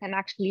 that you can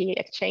actually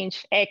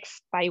exchange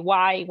X by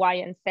Y, Y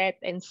and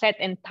Z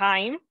and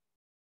time,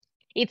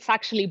 it's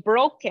actually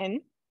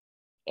broken,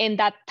 and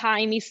that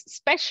time is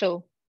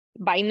special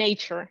by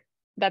nature,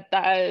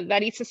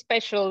 that is a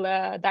special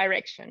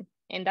direction,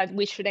 and that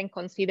we shouldn't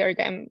consider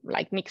them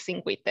like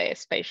mixing with the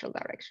spatial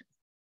direction.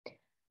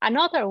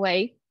 Another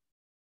way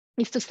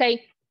is to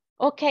say,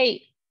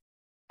 okay,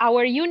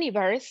 our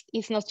universe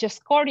is not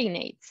just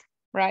coordinates,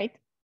 right?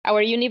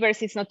 Our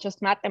universe is not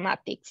just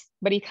mathematics,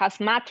 but it has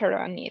matter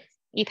on it.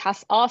 It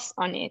has us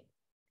on it.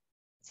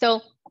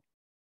 So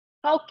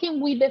how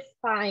can we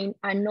define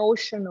a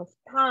notion of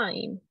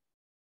time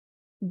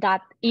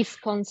that is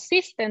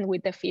consistent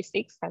with the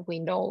physics that we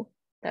know,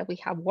 that we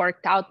have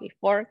worked out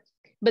before,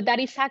 but that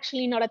is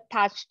actually not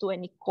attached to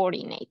any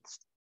coordinates,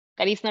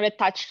 that is not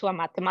attached to a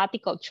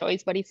mathematical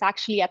choice, but it's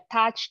actually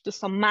attached to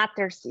some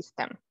matter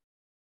system?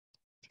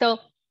 So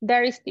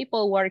there is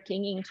people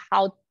working in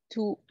how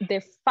to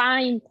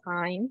define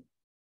time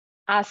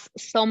as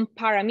some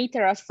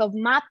parameter, as some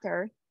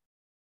matter,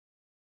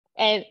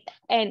 and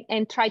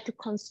try to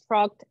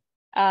construct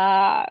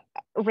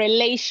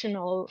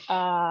relational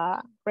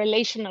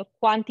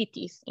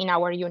quantities in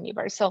our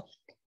universe. So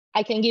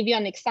I can give you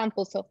an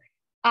example. So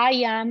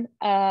I am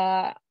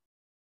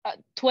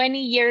 20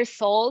 years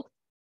old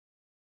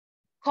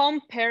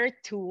compared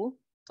to,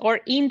 or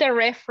in the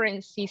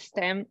reference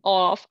system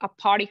of a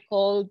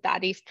particle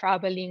that is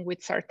traveling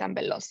with certain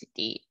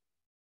velocity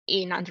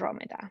in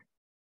Andromeda.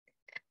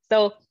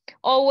 So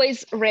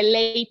always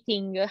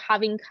relating,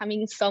 having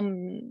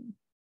some,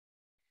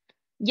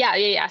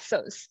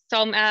 so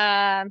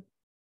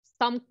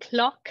some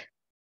clock,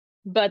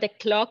 but a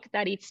clock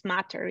that is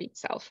matter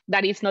itself.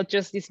 That is not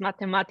just this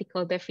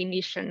mathematical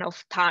definition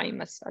of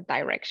time as a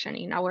direction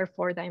in our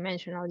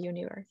four-dimensional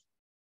universe.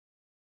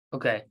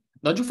 Okay,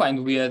 don't you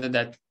find weird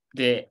that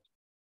the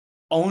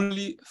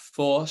only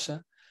force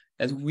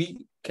that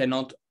we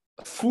cannot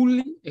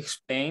fully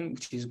explain,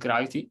 which is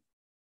gravity,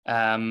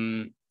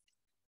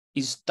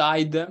 is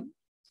tied to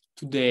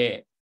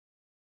the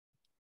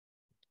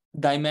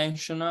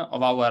dimension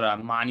of our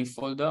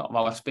manifold, of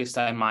our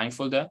space-time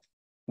manifold,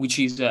 which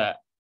is,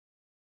 let's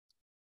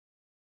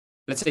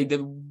say,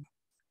 the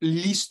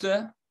least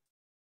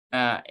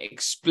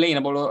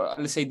explainable, or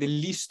let's say the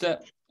least,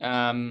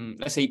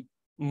 let's say,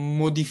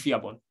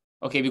 modifiable.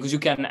 Okay, because you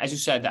can, as you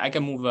said, I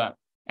can move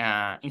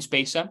in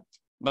space,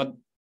 but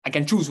I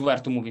can choose where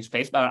to move in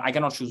space, but I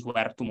cannot choose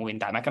where to move in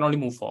time. I can only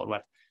move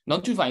forward.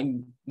 Don't you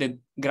find that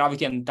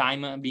gravity and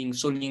time being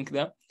so linked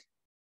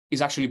is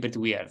actually pretty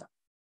weird?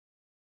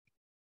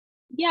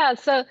 Yeah,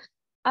 so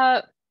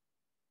I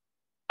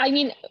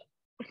mean,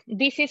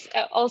 this is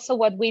also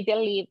what we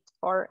believed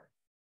for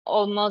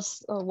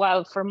almost,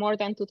 well, for more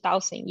than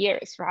 2000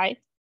 years, right?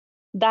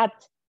 That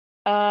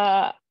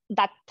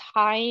that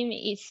time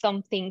is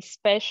something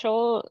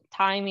special.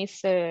 Time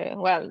is,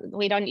 well,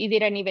 we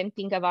didn't even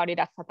think about it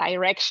as a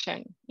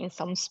direction in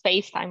some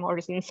space-time or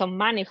in some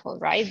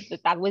manifold, right?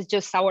 That was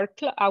just our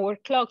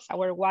clocks,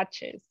 our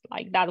watches,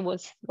 like that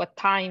was what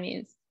time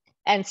is.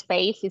 And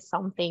space is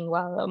something,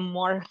 well,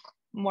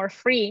 more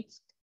free.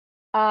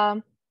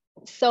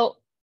 So,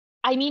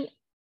 I mean,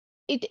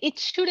 it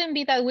shouldn't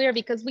be that weird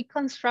because we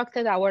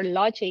constructed our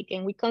logic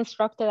and we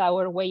constructed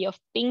our way of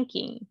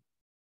thinking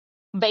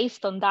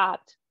based on that,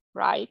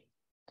 right?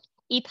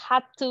 It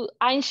had to,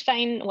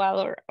 Einstein,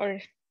 well,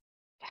 or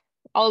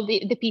all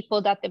the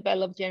people that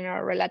developed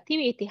general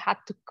relativity had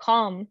to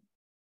come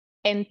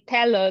and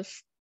tell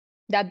us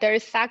that there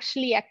is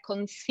actually a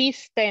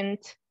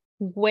consistent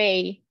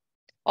way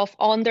of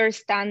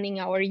understanding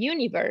our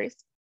universe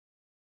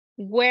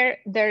where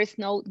there is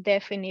no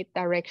definite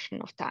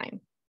direction of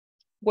time,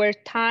 where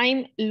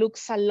time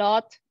looks a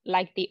lot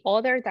like the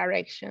other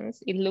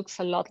directions. It looks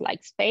a lot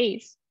like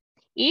space.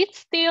 It's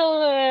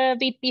still a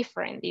bit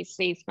different. It's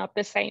not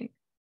the same,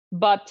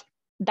 but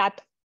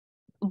that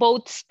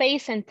both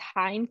space and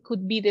time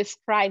could be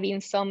described in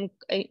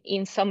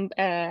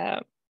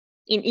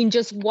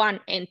just one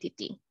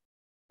entity,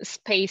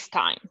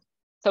 space-time.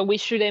 So we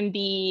shouldn't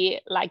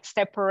be like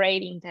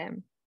separating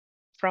them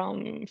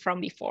from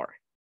before.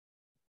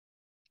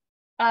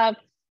 And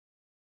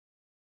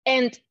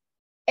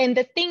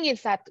the thing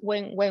is that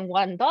when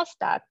one does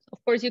that,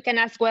 of course, you can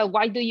ask, well,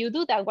 why do you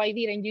do that? Why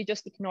didn't you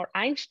just ignore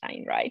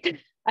Einstein, right?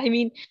 I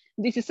mean,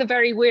 this is a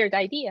very weird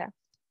idea.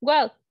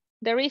 Well,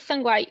 the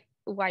reason why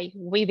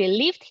we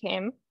believed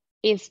him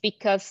is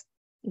because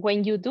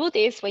when you do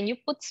this, when you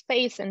put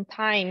space and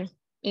time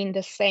in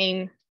the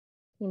same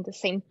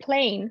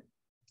plane,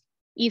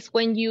 is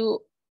when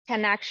you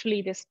can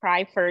actually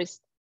describe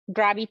first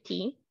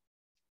gravity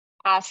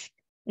as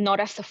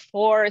not as a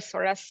force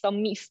or as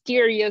some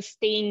mysterious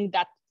thing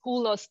that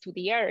pulls us to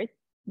the earth,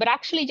 but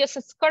actually just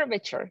as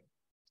curvature,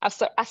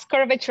 as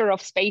curvature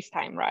of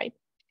space-time, right?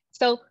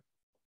 So,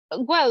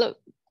 well,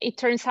 it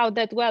turns out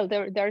that, well,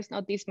 there's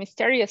not this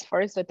mysterious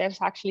force, but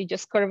there's actually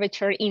just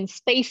curvature in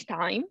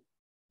space-time,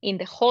 in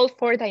the whole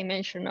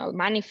four-dimensional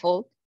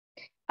manifold.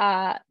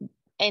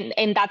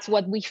 And that's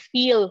what we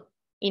feel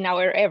in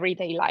our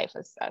everyday life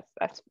as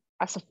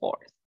a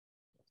force.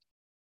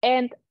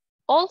 And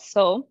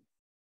also,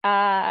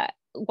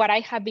 what I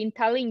have been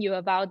telling you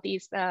about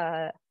is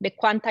the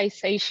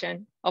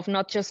quantization of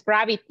not just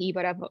gravity,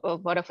 but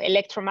of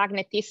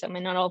electromagnetism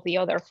and all of the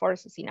other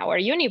forces in our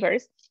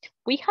universe.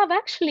 We have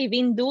actually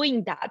been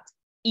doing that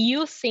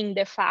using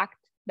the fact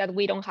that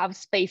we don't have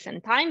space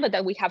and time, but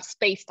that we have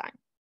space-time.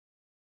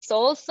 So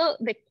also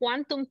the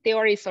quantum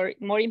theories, or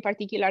more in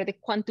particular, the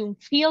quantum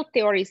field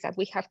theories that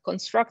we have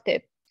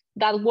constructed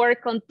that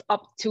work on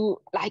up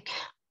to like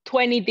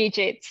 20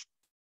 digits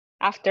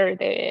after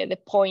the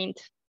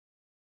point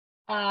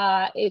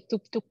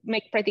to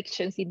make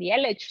predictions in the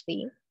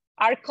LHC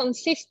are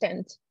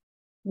consistent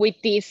with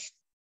this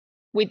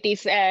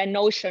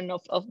notion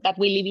of that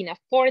we live in a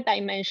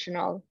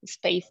four-dimensional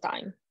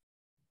space-time.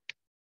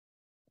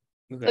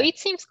 Okay. So it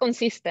seems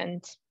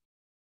consistent.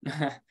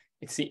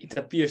 It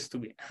appears to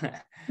be.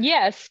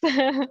 Yes.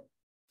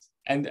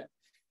 And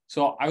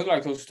so I would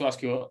like also to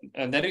ask you,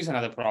 there is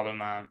another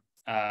problem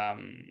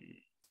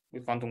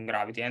with quantum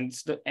gravity, and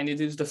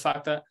it is the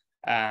fact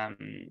that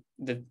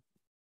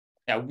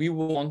we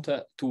want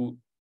to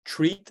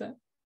treat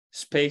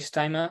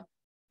space-time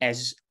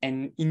as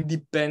an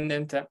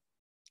independent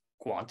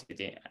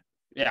quantity.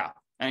 Yeah,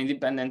 an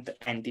independent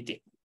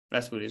entity.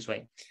 Let's put it this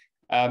way.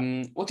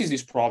 What is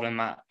this problem,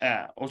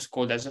 also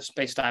called as a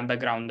space-time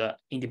background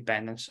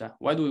independence?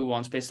 Why do we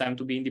want space-time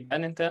to be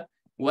independent?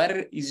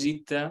 Where is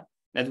it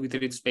that we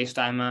treat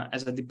space-time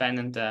as a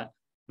dependent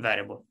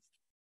variable?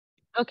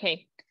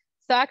 Okay,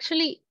 so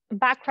actually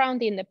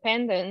background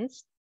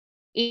independence,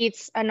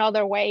 it's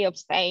another way of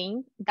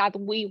saying that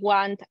we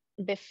want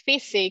the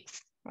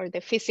physics or the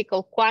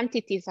physical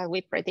quantities that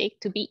we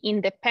predict to be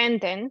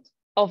independent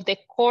of the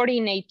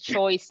coordinate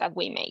choice that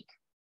we make.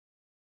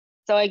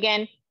 So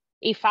again,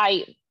 if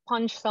I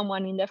punch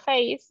someone in the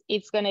face,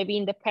 it's going to be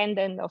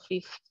independent of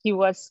if he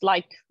was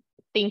like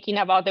thinking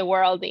about the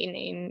world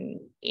in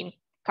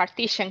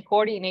Cartesian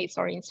coordinates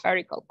or in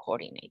spherical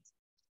coordinates.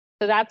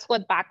 So that's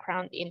what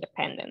background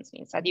independence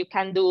means, that you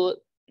can do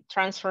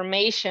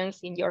transformations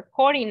in your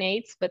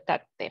coordinates, but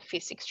that the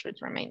physics should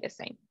remain the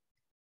same.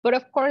 But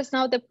of course,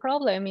 now the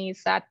problem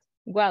is that,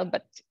 well,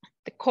 but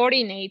the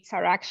coordinates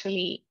are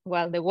actually,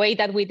 well, the way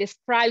that we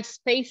describe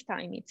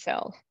space-time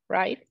itself,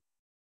 right?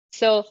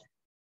 So,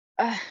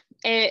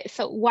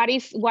 so what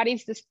is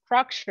the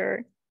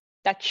structure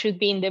that should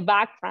be in the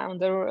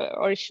background,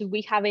 or should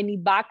we have any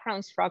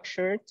background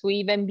structure to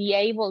even be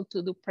able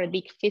to do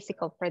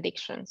physical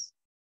predictions?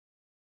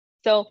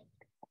 So,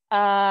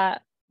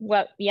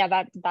 well,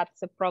 yeah, that's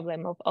the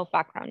problem of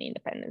background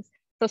independence.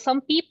 So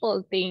some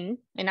people think,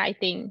 and I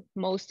think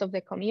most of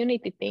the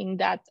community think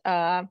that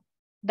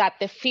that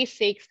the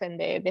physics and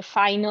the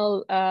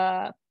final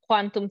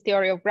quantum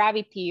theory of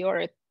gravity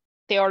or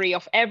theory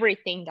of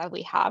everything that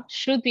we have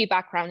should be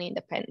background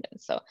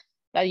independent. So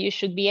that you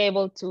should be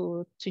able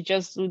to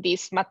just do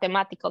these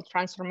mathematical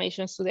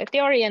transformations to the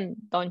theory and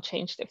don't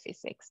change the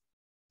physics.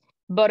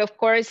 But of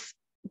course,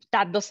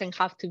 that doesn't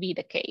have to be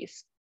the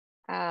case.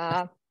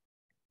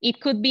 It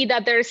could be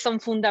that there's some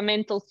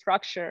fundamental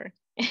structure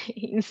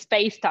in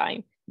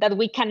space-time that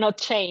we cannot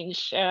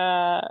change,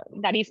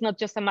 that is not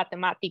just a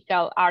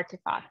mathematical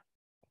artifact.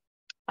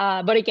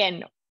 But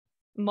again,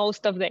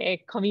 most of the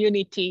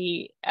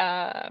community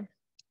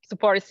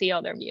supports the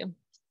other view.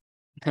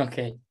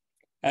 Okay.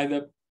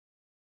 And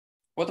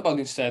what about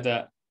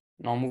instead,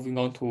 now moving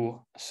on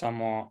to some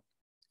more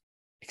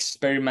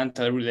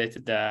experimental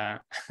related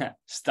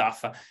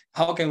stuff?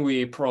 How can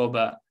we probe,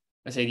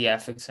 let's say, the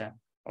effects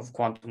of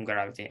quantum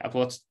gravity? At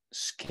what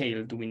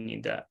scale do we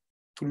need to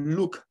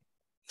look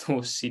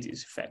to see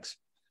these effects?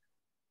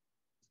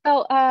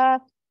 So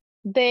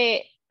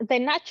the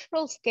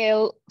natural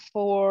scale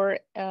for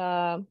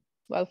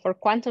for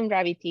quantum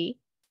gravity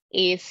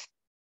is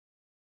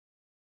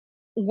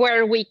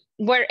where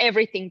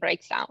everything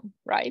breaks down,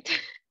 right?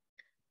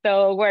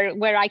 So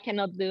where I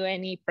cannot do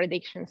any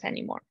predictions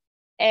anymore.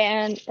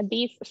 And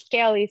this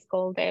scale is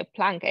called the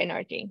Planck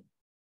energy.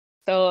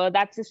 So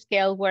that's a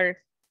scale where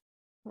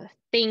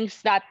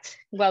things that,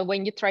 well,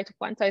 when you try to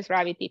quantize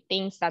gravity,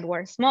 things that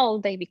were small,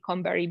 they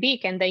become very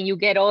big. And then you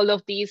get all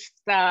of these,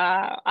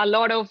 a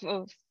lot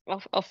of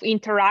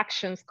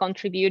interactions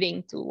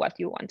contributing to what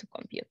you want to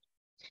compute.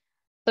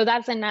 So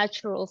that's a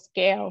natural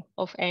scale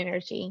of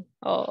energy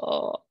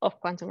of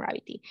quantum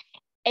gravity.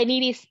 And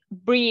it is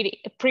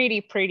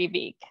pretty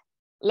big.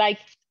 Like,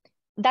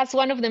 that's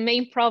one of the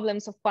main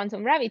problems of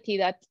quantum gravity,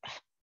 that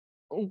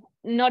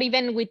not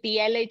even with the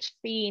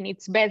LHC in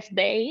its best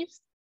days,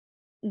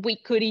 we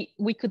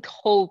could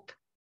hope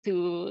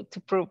to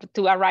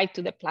arrive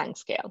to the Planck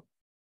scale.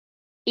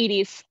 It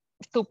is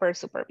super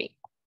big.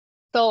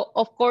 So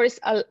of course,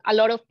 a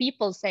lot of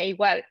people say,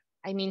 well,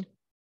 I mean,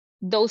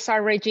 those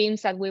are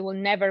regimes that we will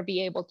never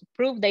be able to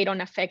prove. They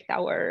don't affect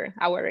our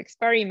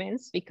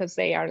experiments because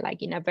they are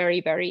like in a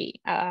very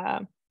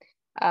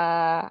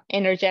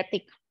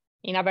energetic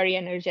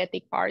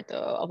part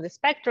of the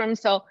spectrum.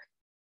 So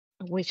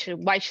why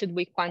should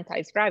we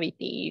quantize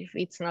gravity if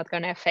it's not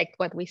going to affect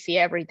what we see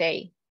every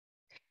day?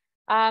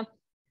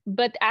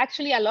 But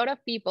actually, a lot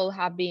of people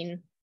have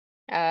been,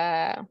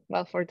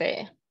 for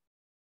the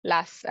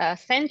last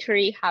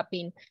century, have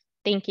been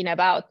thinking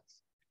about,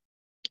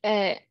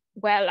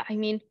 well, I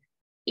mean,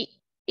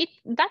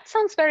 that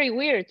sounds very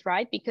weird,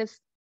 right? Because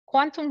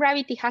quantum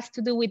gravity has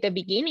to do with the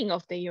beginning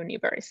of the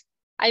universe.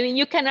 I mean,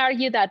 you can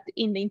argue that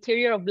in the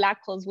interior of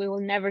black holes, we will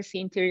never see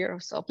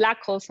interiors of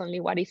black holes, only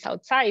what is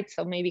outside.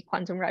 So maybe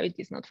quantum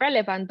gravity is not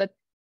relevant,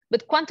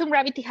 but quantum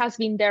gravity has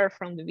been there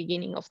from the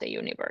beginning of the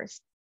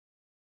universe.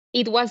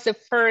 It was the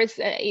first,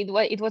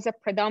 it was a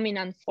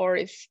predominant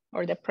force,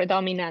 or the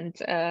predominant,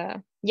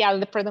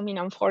 the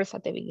predominant force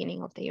at the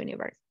beginning of the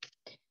universe.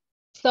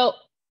 So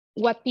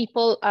what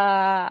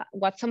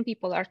some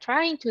people are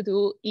trying to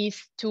do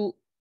is to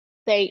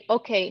say,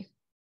 okay,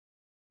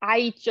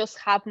 I just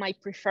have my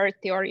preferred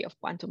theory of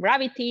quantum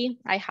gravity.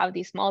 I have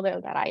this model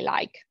that I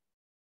like.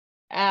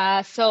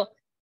 So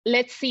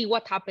let's see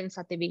what happens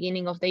at the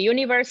beginning of the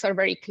universe, or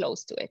very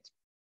close to it.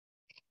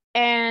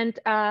 And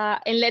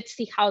let's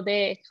see how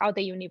the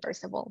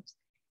universe evolves.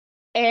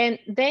 And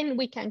then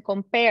we can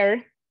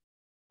compare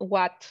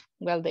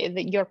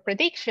your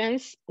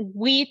predictions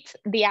with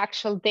the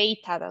actual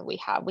data that we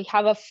have. We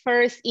have a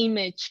first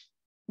image,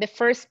 the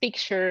first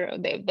picture,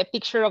 the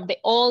picture of the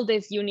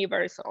oldest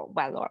universe,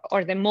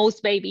 or the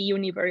most baby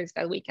universe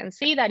that we can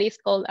see, that is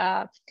called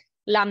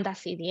lambda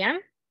CDM.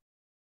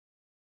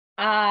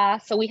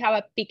 So we have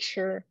a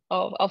picture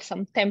of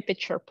some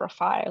temperature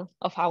profile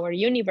of our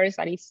universe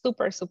that is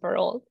super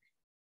old.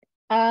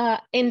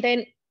 And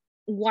then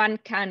one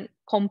can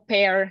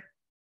compare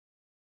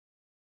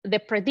the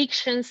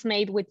predictions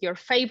made with your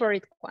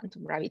favorite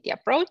quantum gravity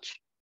approach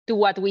to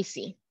what we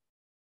see.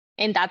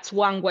 And that's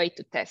one way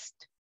to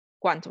test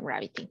quantum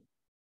gravity.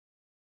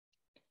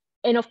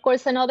 And of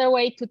course, another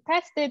way to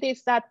test it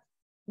is that,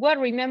 well,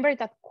 remember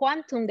that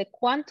the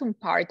quantum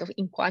part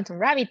in quantum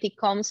gravity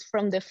comes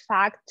from the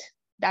fact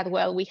that,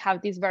 well, we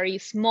have these very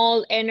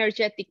small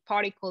energetic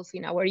particles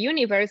in our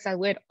universe that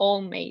we're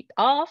all made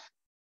of.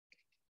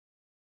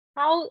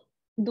 How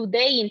do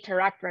they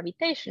interact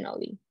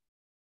gravitationally?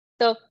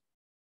 So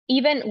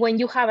even when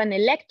you have an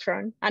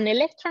electron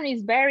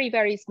is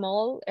very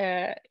small.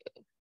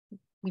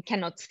 We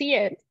cannot see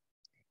it,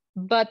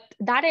 but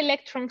that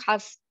electron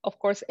has, of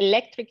course,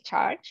 electric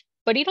charge,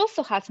 but it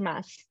also has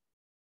mass.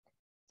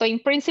 So in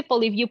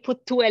principle, if you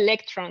put two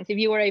electrons, if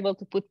you were able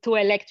to put two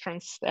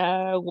electrons,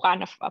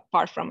 one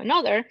apart from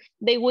another,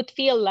 they would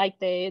feel like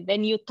the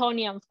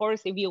Newtonian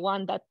force, if you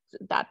want,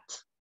 that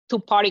two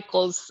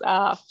particles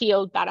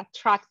feel, that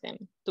attract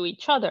them to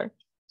each other.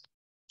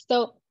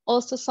 So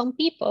also some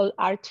people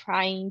are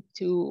trying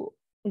to,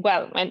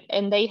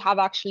 and they have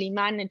actually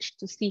managed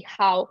to see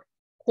how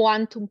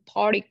quantum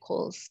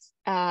particles,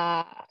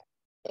 how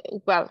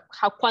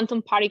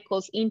quantum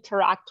particles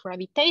interact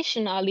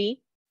gravitationally,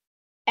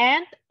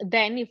 and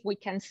then if we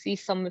can see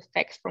some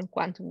effects from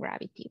quantum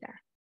gravity there.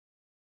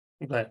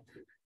 Okay.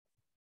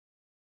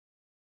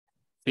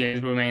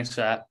 It remains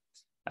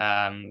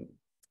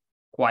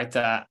quite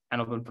an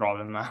open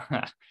problem,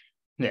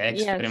 the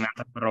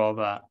experimental probe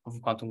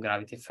of quantum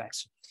gravity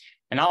effects.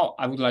 And now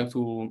I would like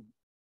to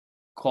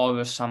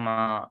cover some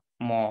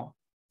more,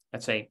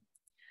 let's say,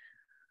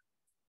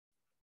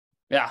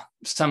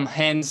 some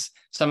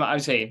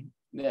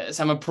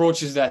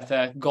approaches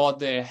that got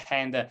their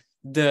hand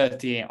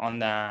dirty on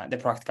the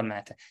practical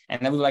matter.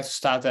 And I would like to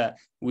start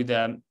with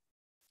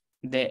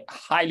the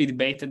highly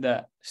debated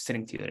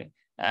string theory.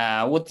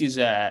 What is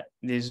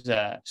this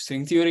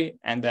string theory,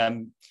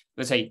 and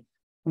let's say,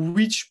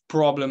 which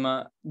problem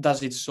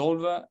does it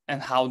solve,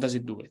 and how does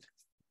it do it?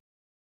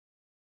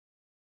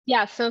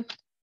 Yeah, so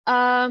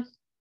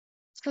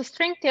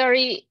string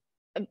theory,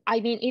 I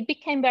mean, it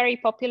became very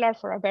popular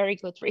for a very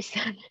good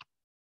reason.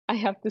 I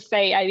have to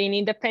say, I mean,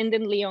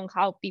 independently on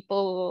how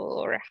people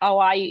or how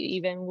I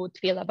even would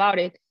feel about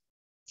it.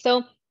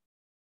 So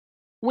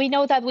we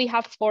know that we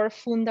have 4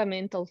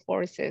 fundamental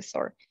forces,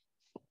 or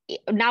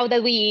now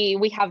that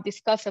we have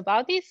discussed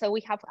about this, so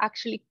we have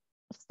actually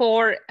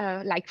 4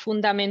 like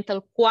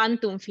fundamental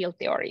quantum field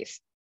theories,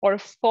 or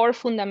 4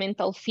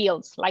 fundamental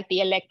fields, like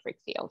the electric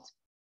field.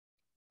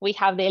 We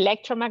have the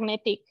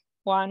electromagnetic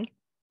one.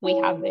 We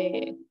have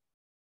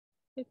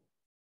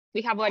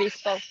what is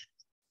called,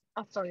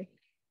 oh, sorry.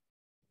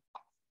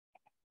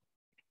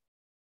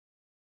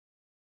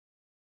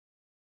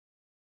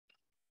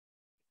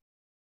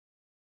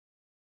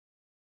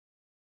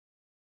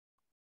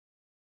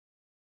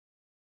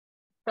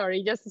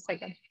 Sorry, just a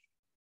second.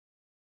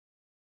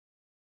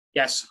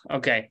 Yes,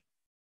 okay.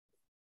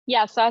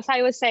 Yeah, so as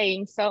I was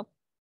saying, so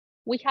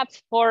we have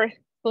 4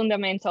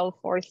 fundamental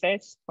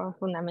forces, 4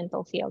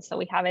 fundamental fields. So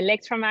we have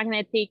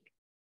electromagnetic,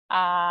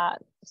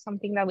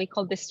 something that we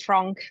call the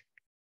strong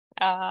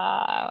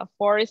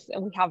force,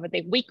 and we have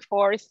the weak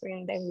force,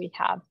 and then we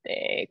have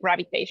the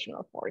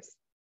gravitational force.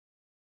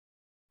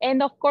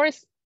 And of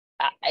course,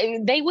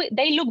 they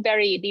look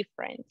very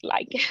different.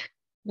 Like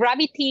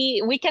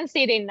gravity, we can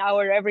see it in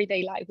our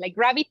everyday life. Like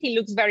gravity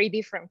looks very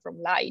different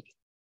from light.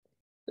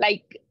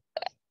 Like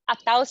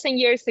 1,000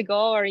 years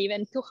ago, or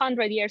even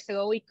 200 years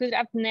ago, we could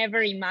have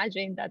never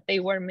imagined that they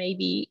were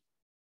maybe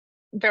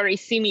very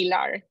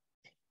similar,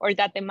 or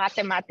that the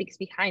mathematics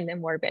behind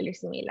them were very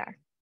similar.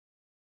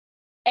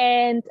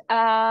 And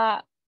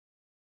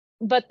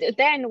but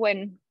then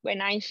when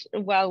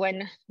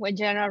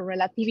general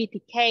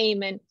relativity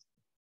came,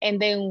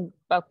 and then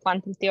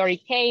quantum theory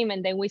came,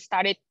 and then we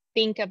started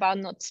think about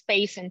not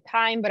space and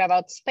time, but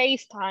about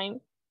space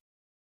time,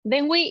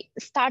 then we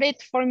started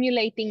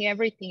formulating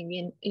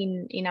everything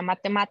in a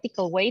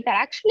mathematical way that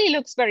actually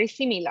looks very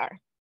similar.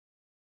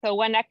 So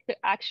one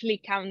actually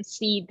can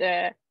see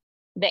the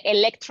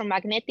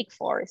electromagnetic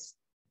force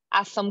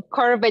as some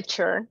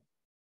curvature,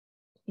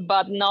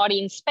 but not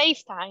in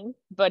space-time,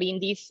 but in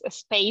this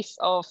space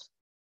of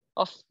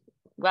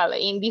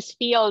in this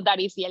field that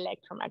is the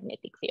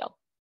electromagnetic field.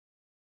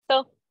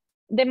 So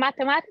the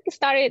mathematics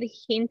started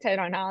hinted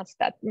on us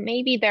that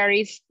maybe there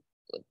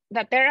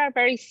are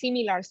very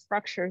similar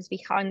structures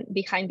behind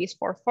these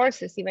 4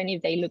 forces, even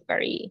if they look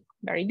very,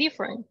 very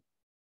different.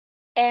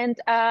 And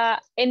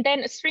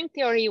then string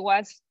theory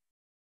was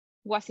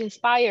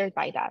inspired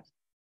by that.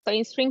 So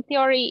in string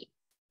theory,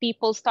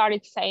 people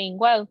started saying,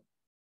 well,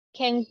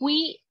 can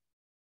we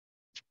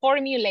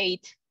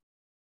formulate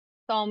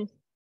some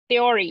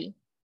theory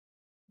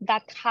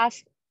that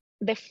has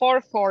the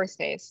 4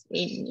 forces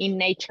in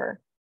nature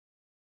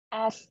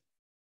as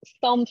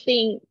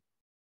something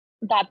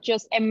that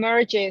just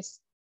emerges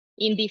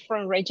in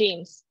different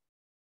regimes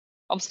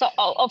of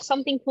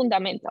something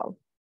fundamental?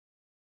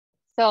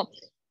 So,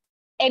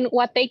 and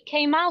what they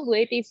came out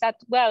with is that,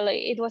 well,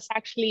 it was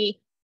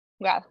actually,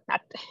 well,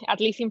 at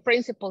least in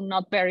principle,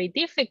 not very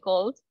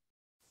difficult.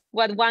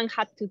 What one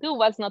had to do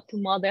was not to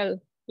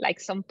model like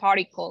some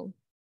particle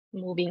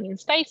moving in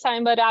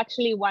space-time, but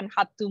actually one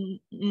had to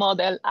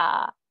model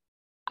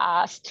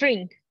a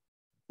string,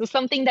 so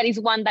something that is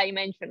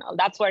one-dimensional.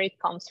 That's where it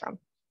comes from.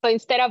 So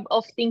instead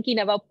of thinking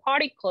about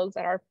particles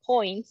that are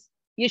points,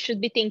 you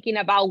should be thinking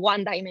about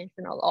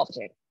one-dimensional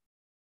objects.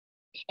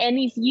 And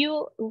if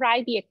you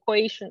write the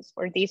equations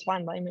for these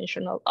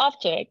one-dimensional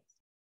objects,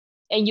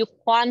 and you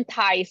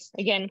quantize,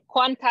 again,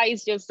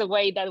 quantize just the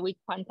way that we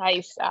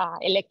quantize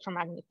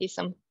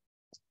electromagnetism,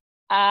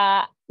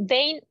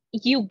 then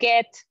you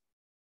get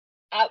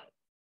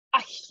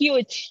a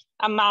huge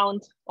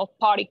amount of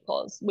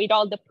particles with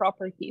all the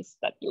properties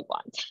that you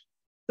want.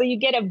 So you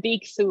get a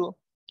big zoo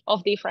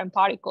of different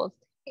particles.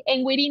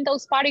 And within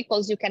those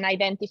particles, you can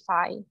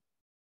identify,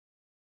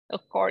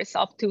 of course,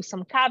 up to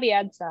some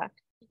caveats.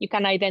 You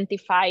can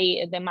identify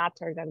the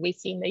matter that we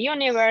see in the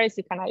universe.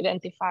 You can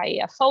identify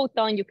a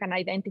photon. You can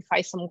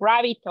identify some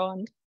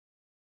graviton.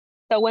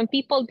 So when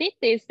people did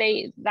this,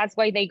 that's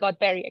why they got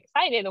very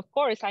excited, of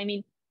course. I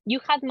mean, you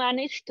had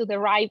managed to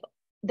derive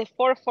the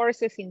 4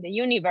 forces in the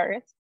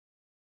universe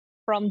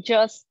from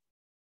just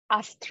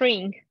a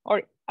string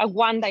or a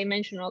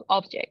one-dimensional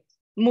object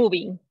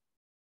moving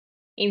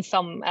in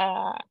some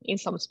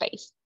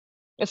space,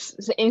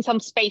 in some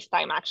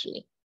space-time,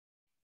 actually.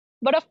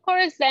 But of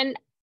course, then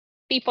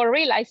people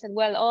realized that,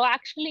 well, oh,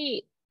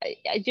 actually,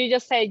 you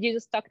just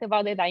talked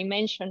about the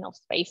dimension of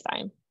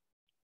space-time.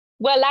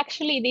 Well,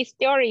 actually, this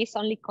theory is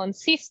only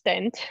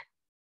consistent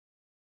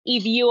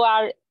if you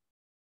are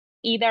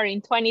either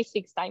in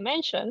 26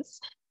 dimensions.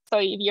 So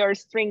if your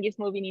string is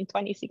moving in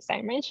 26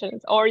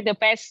 dimensions, or the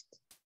best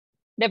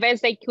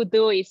they could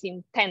do is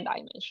in 10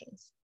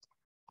 dimensions.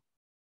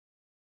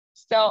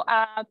 So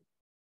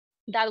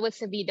that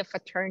was a bit of a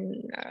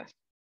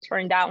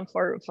turn down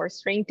for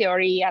string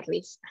theory, at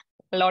least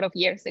a lot of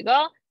years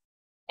ago.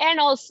 And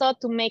also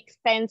to make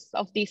sense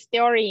of this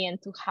theory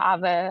and to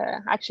have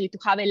actually to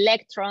have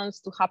electrons,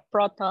 to have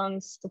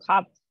protons, to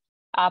have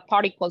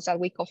particles that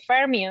we call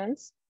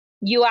fermions,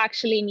 you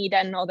actually need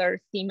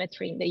another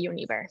symmetry in the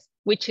universe,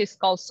 which is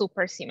called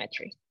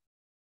supersymmetry.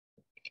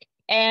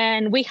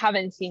 And we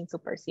haven't seen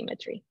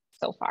supersymmetry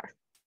so far.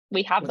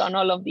 We have done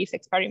all of these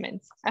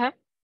experiments.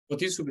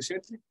 What is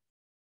supersymmetry?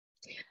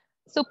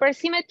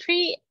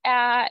 Supersymmetry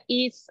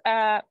is,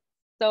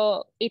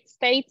 so it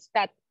states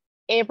that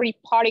every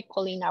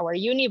particle in our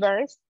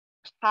universe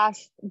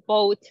has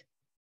both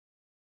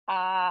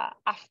a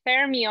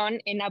fermion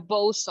and a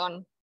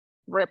boson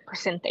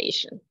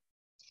representation.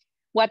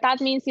 What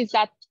that means is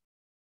that,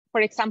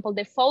 for example,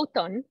 the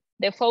photon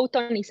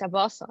is a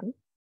boson.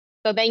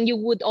 So then you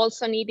would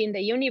also need in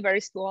the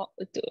universe for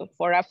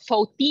a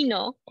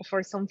photino, or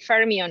for some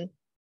fermion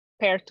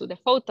paired to the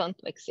photon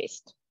to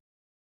exist.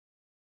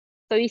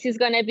 So this is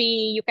going to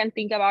be, you can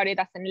think about it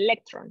as an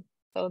electron.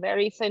 So there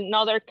is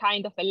another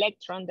kind of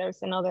electron,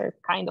 there's another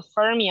kind of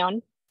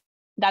fermion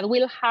that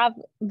will have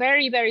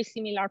very, very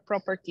similar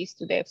properties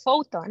to the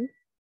photon,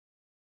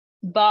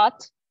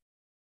 but,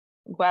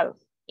 well,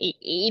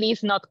 it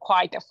is not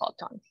quite a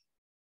photon.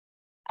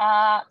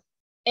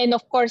 And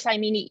of course, I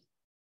mean,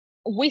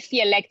 with the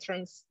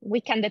electrons,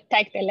 we can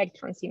detect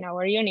electrons in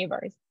our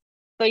universe.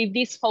 So if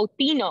this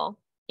photino,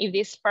 if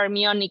this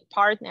fermionic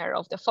partner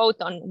of the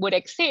photon would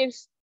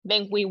exist,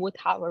 then we would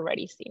have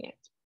already seen it.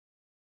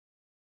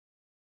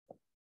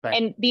 Right.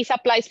 And this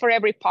applies for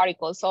every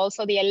particle. So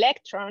also the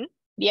electron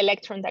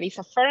that is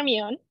a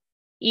fermion,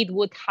 it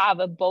would have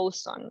a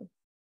boson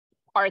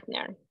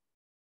partner,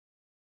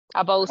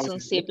 a boson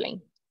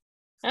sibling.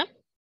 Huh?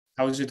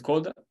 How is it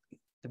called?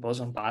 The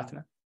boson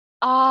partner?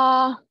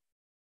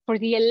 For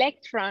the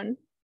electron,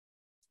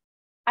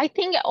 I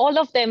think all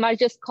of them are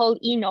just called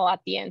ino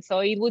at the end. So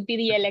it would be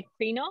the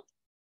electrino.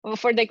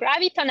 For the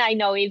graviton, I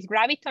know it's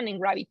graviton and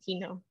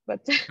gravitino,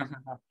 but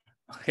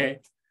okay.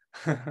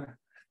 Okay.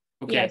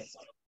 Yes.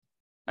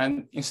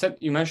 And instead,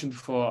 you mentioned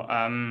before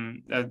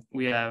that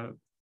we are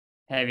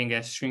having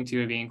a string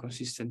theory being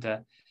consistent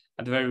at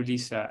the very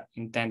least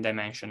in 10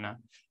 dimension.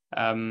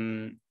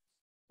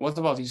 What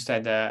about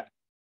instead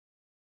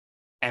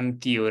M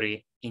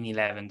theory in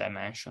 11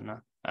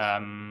 dimension?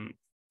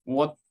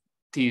 What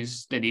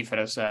is the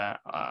difference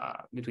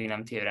between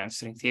M theory and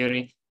string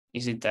theory?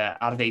 Is it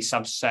are they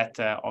subset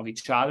of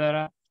each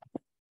other?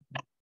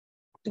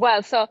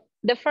 Well, so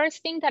the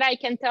first thing that I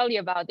can tell you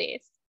about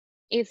this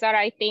is that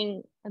I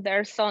think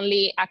there's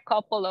only a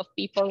couple of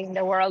people in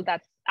the world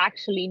that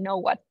actually know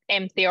what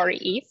M theory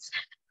is.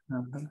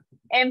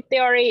 M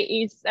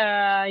theory is, it's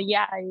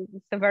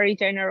a very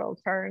general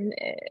term.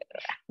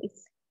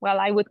 Well,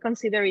 I would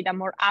consider it a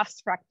more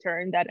abstract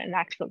term than an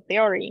actual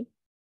theory.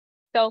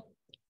 So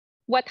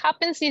what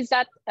happens is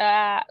that,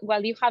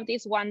 well, you have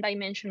these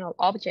one-dimensional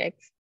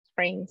objects,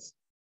 strings,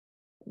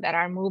 that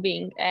are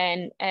moving,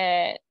 and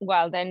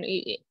well, then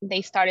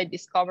they started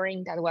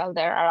discovering that, well,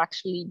 there are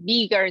actually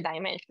bigger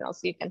dimensional.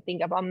 So you can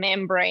think about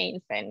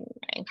membranes and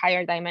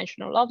higher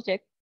dimensional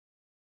objects.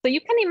 So you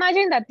can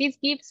imagine that this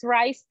gives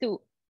rise to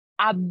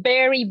a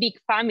very big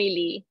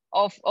family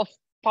of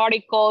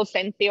particles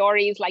and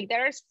theories. Like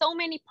there are so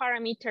many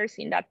parameters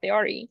in that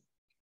theory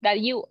that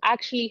you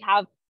actually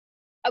have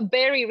a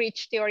very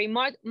rich theory,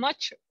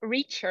 much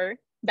richer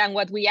than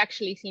what we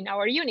actually see in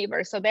our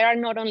universe. So there are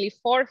not only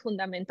 4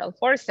 fundamental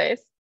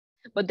forces,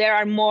 but there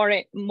are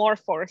more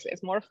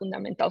forces, more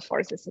fundamental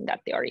forces in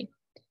that theory.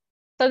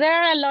 So there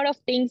are a lot of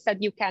things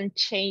that you can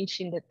change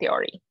in the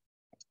theory.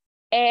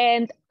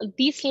 And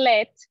this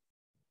led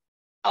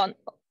to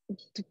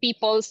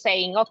people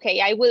saying,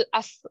 okay, I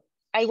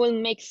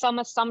will make some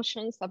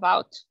assumptions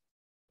about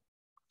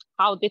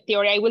how the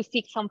theory, I will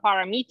fix some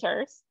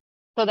parameters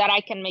so that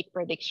I can make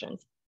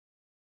predictions.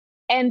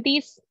 And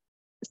this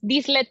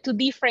led to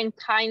different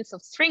kinds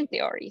of string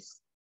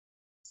theories.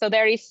 So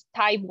there is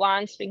type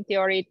 1 string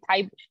theory,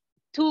 type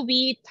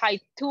 2B,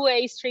 type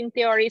 2A string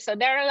theory. So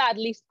there are at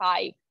least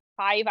 5.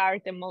 5 are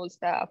the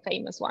most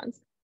famous ones,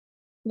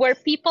 where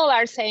people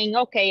are saying,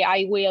 okay,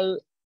 I will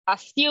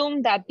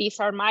assume that these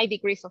are my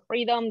degrees of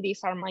freedom,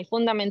 these are my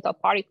fundamental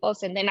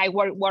particles, and then I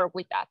work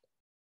with that,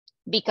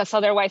 because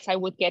otherwise I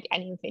would get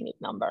an infinite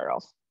number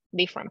of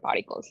different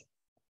particles.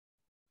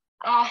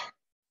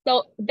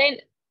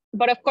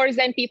 But of course,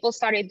 then people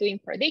started doing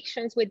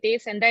predictions with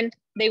this, and then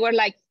they were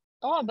like,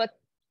 oh, but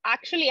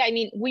actually, I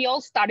mean, we all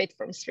started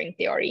from string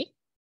theory.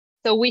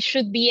 So we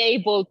should be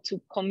able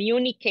to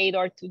communicate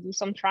or to do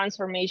some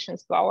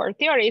transformations to our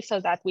theory so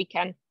that we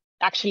can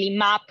actually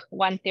map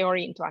one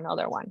theory into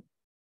another one.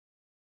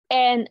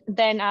 And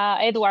then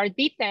Edward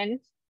Ditten,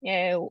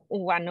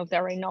 one of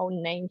the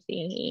renowned names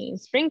in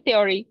string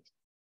theory,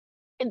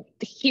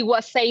 he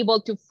was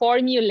able to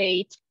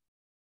formulate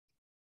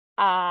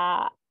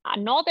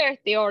another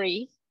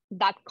theory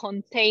that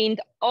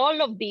contained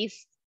all of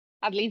these,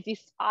 at least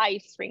these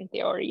 5 string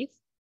theories,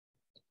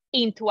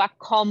 into a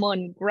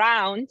common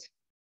ground,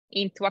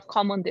 into a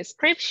common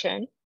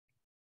description.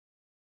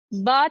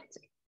 But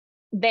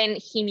then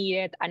he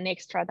needed an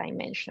extra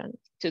dimension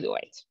to do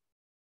it.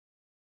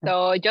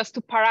 So just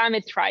to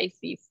parameterize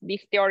these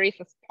theories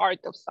as part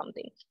of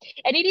something.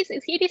 And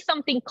it is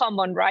something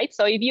common, right?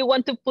 So if you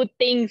want to put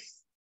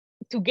things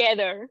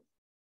together,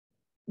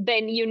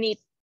 then you need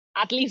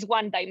at least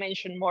one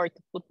dimension more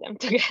to put them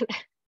together.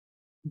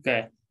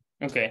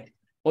 Okay.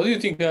 What do you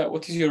think?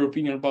 What is your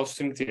opinion about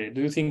string theory?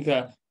 Do you think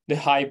the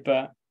hype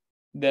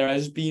there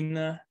has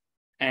been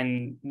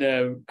and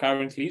there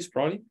currently is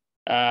probably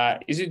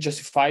is it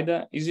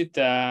justified? Is it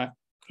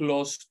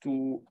close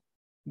to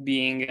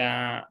being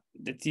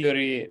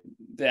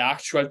the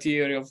actual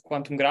theory of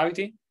quantum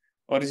gravity,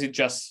 or is it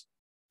just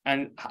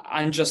an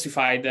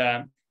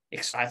unjustified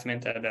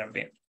excitement that there have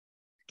been?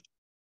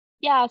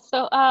 Yeah.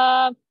 So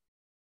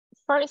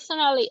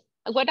personally,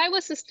 when I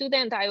was a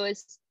student, I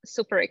was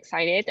super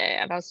excited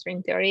about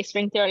string theory.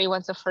 String theory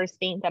was the first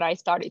thing that I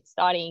started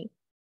studying.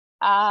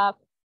 But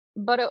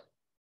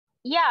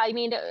yeah, I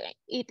mean,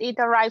 it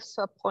arrives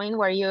to a point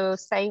where you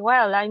say,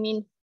 well, I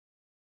mean,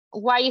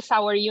 why is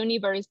our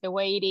universe the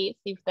way it is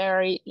if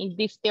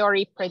this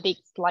theory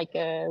predicts like,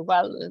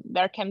 well,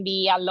 there can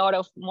be a lot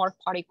of more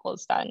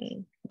particles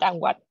than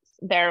what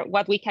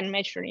we can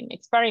measure in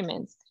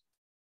experiments.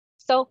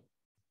 So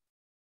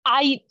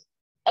I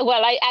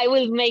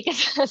will make a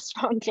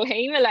strong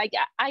claim. Like,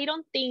 I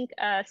don't think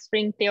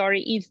string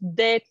theory is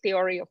the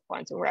theory of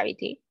quantum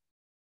gravity.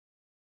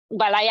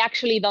 Well, I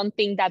actually don't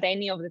think that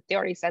any of the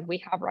theories that we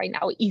have right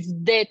now is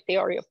the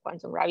theory of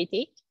quantum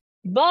gravity.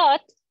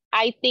 But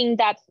I think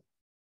that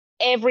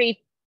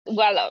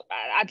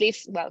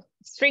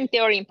string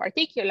theory in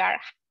particular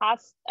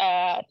has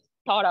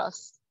taught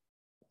us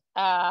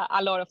a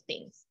lot of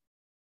things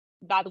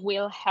that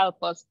will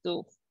help us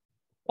to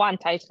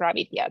quantize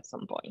gravity at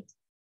some point.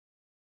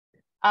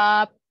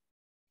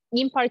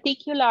 In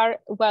particular,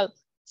 well,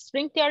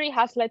 string theory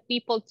has led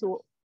people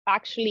to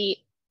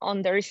actually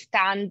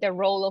understand the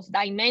role of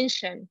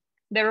dimension,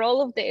 the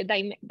role of that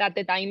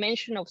the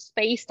dimension of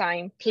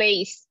space-time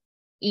plays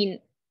in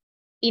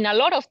a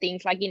lot of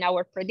things, like in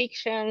our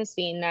predictions,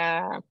 in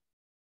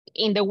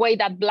the way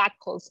that black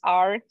holes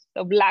are.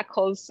 So black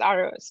holes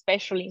are,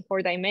 especially in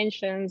 4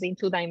 dimensions, in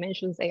 2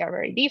 dimensions, they are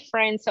very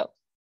different. So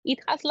it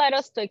has led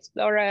us to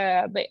explore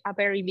a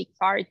very big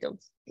part of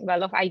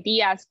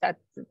ideas that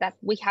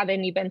we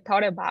hadn't even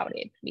thought about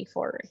it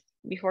before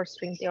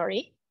string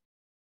theory.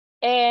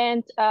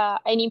 And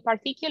in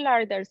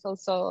particular, there's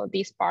also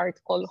this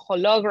part called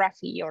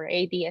holography, or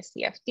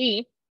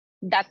ADS-CFT,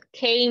 that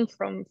came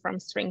from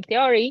string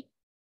theory.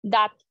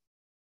 That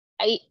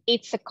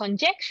it's a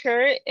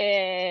conjecture,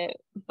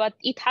 but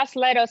it has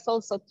led us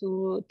also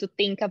to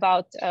think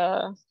about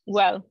a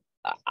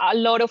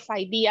lot of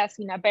ideas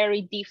in a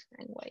very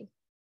different way.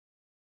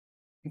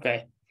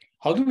 Okay,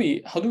 how do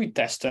we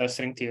test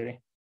string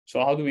theory? So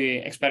how do we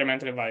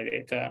experimentally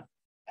validate a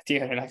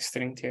theory like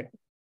string theory?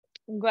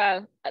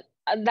 Well,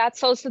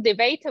 that's also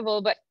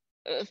debatable, but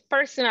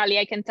personally,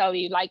 I can tell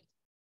you, like,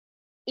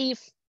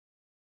 if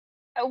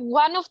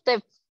one of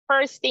the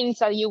first things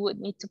that you would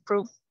need to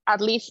prove, at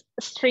least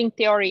string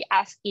theory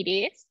as it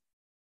is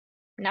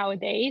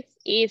nowadays,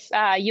 is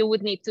you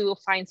would need to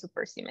find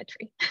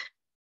supersymmetry.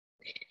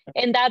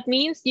 And that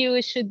means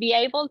you should be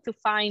able to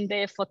find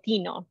the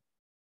photino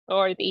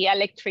or the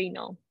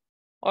electrino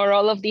or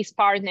all of these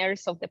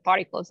partners of the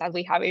particles that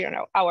we have in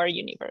our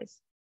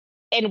universe.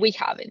 And we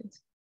haven't.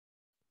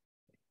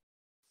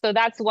 So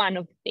that's one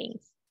of the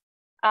things.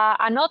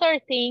 Another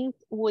thing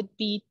would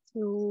be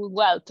to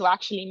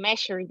actually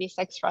measure these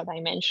extra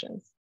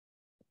dimensions.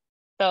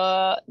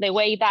 So the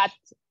way that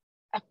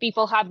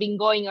people have been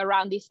going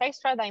around these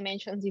extra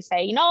dimensions is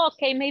saying,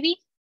 okay, maybe,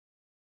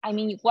 I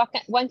mean,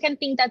 one can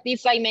think that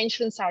these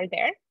dimensions are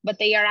there, but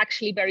they are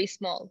actually very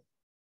small.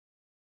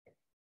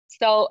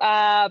 So,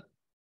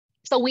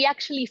 so we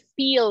actually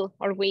feel,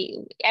 or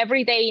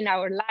every day in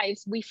our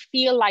lives, we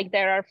feel like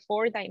there are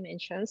 4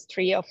 dimensions,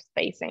 3 of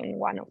space and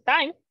 1 of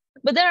time,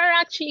 but there are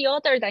actually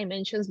other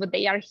dimensions, but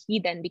they are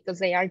hidden because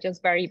they are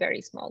just very,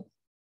 very small.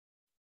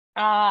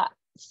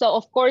 So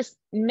of course,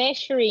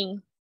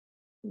 measuring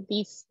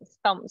these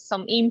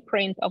some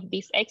imprint of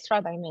these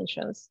extra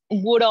dimensions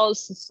would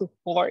also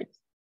support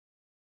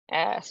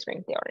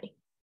string theory,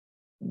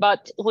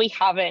 but we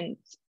haven't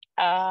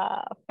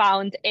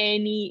found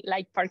any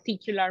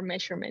particular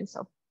measurements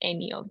of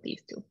any of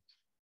these 2.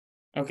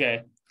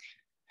 Okay.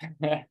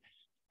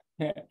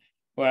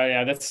 Well,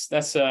 yeah,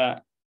 that's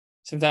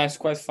sometimes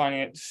quite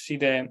funny to see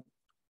the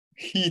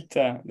heat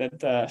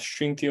that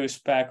string theory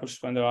sparkles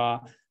when there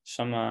are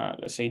some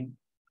let's say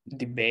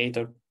debate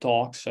or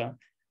talks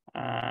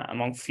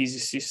among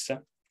physicists,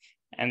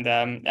 and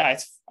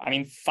it's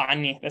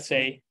funny, let's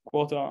say,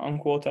 quote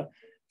unquote,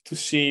 to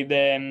see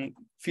the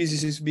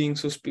physicists being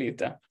so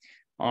split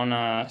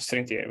on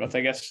string theory. But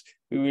I guess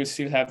we will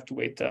still have to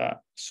wait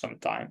some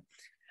time.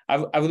 I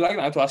would like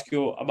now to ask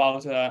you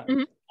about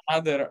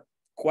another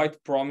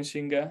quite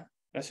promising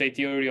let's say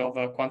theory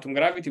of quantum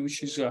gravity,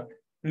 which is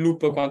loop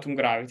quantum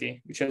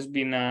gravity, which has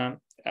been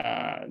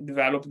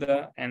developed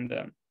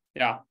and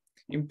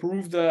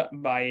improved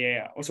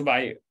by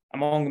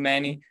among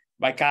many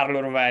by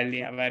Carlo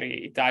Rovelli, a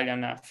very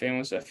Italian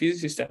famous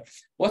physicist.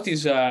 What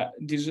is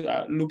this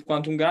loop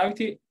quantum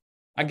gravity?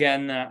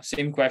 Again,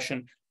 same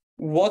question.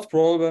 What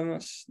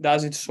problems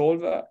does it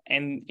solve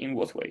and in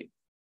what way?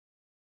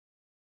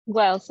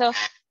 Well, so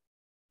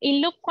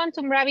in loop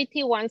quantum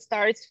gravity, one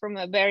starts from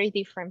a very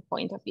different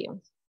point of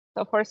view.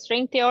 So for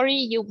string theory,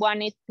 you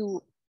wanted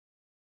to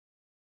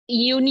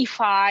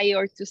unify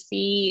or to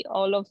see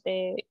all of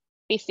the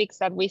physics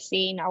that we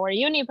see in our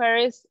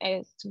universe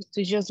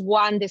to just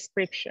one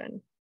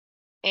description.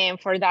 And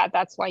for that,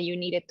 that's why you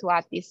needed to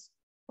add this,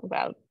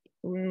 well,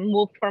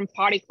 move from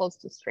particles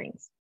to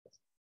strings.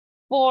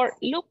 For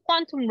loop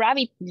quantum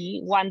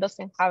gravity, one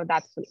doesn't have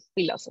that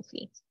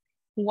philosophy.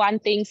 One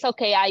thinks,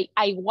 okay,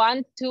 I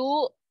want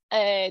to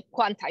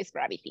quantize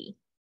gravity.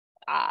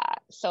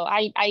 So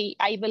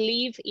I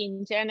believe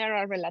in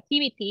general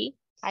relativity.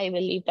 I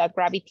believe that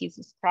gravity is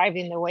described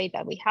in the way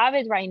that we have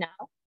it right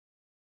now.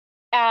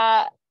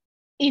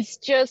 It's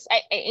just,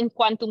 in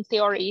quantum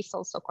theory is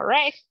also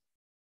correct.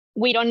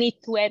 We don't need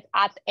to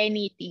add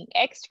anything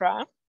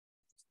extra,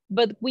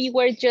 but we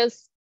were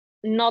just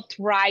not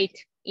right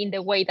in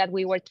the way that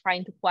we were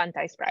trying to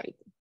quantize gravity.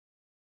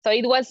 So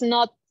it was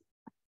not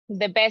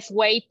the best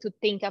way to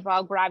think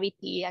about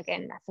gravity,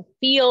 again, as a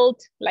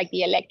field, like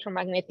the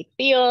electromagnetic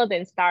field,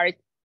 and start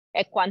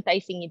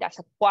quantizing it as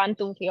a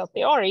quantum field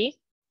theory.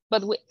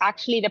 But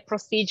actually the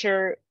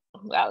procedure,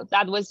 well,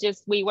 that was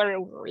just, we were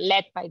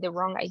led by the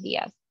wrong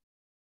ideas.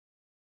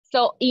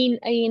 So in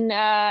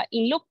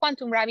loop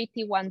quantum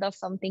gravity, one does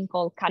something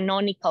called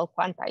canonical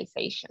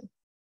quantization.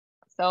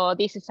 So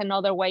this is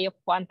another way of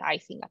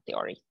quantizing a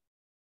theory,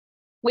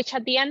 which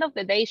at the end of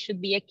the day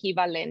should be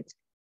equivalent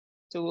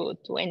to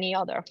any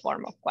other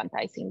form of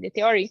quantizing the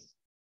theory.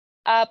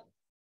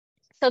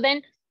 So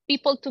then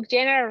people took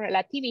general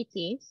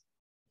relativity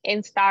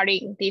and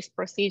starting this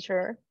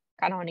procedure,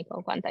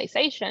 canonical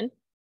quantization.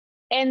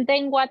 And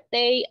then what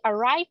they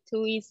arrived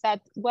to is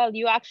that, well,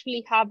 you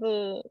actually have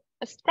a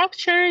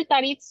structure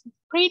that is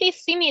pretty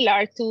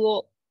similar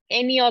to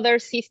any other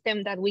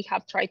system that we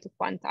have tried to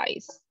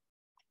quantize.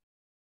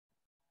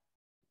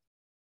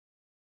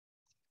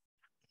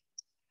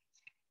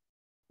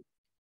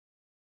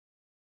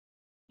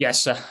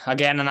 Yes,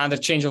 again, another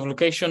change of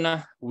location.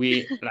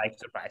 We like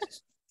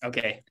surprises.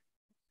 Okay.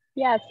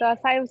 Yeah, so as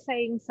I was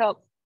saying, so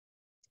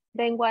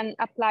then one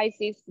applies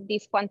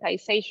this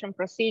quantization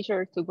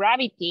procedure to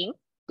gravity,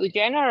 to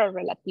general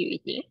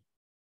relativity,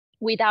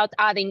 without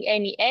adding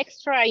any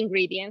extra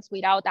ingredients,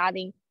 without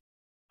adding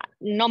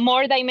no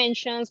more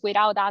dimensions,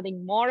 without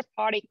adding more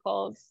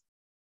particles.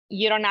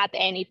 You don't add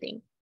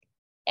anything.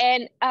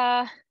 And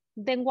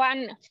then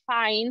one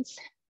finds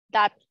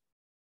that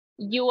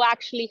you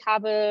actually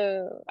have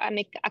a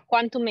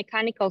quantum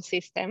mechanical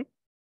system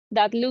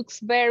that looks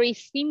very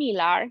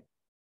similar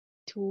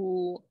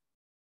to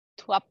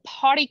a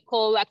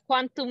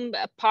quantum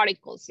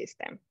particle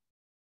system,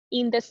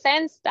 in the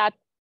sense that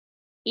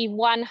if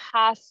one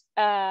has,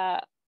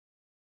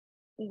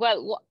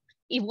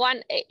 if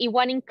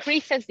one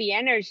increases the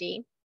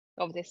energy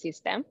of the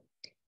system,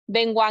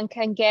 then one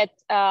can get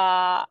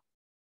one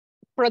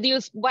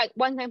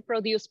can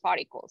produce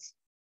particles.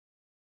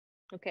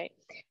 Okay,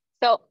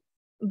 so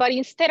but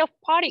instead of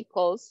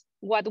particles,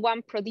 what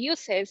one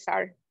produces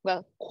are,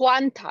 well,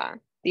 quanta,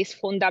 these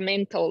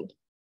fundamental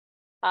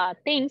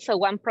things. So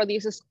one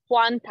produces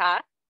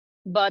quanta,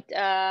 but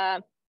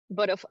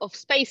of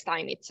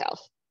space-time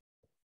itself.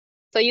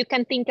 So you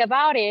can think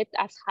about it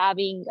as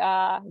having,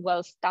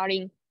 well,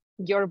 starting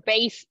your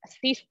base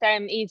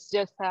system is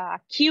just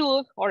a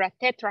cube or a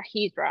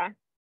tetrahedra.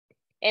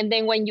 And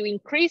then when you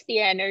increase the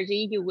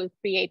energy, you will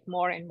create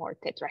more and more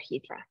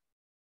tetrahedra.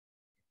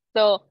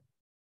 So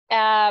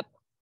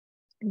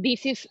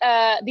this is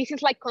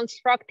like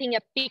constructing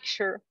a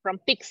picture from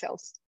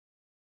pixels.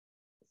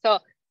 So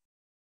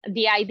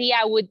the idea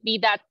would be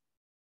that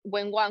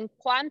when one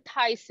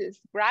quantizes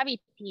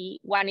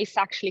gravity, one is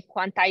actually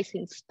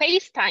quantizing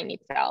space-time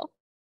itself.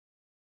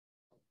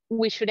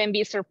 We shouldn't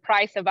be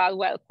surprised about,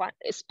 well,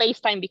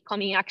 space-time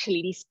becoming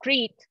actually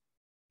discrete,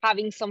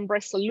 having some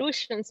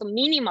resolution, some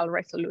minimal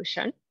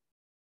resolution,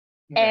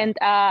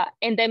 yeah.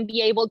 And then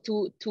be able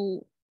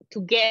to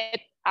get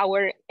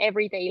our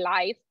everyday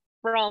life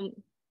from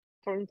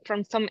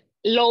some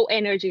low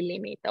energy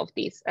limit of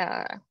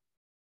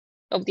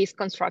this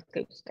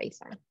constructive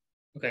space-time.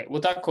 Okay,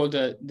 what are called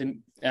the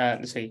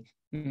let's say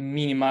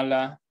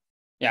minimal,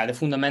 the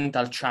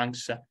fundamental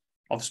chunks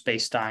of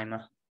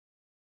space-time?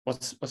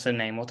 What's the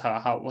name? What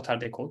are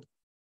they called?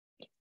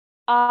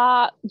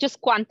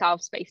 Just quanta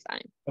of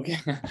space-time. Okay.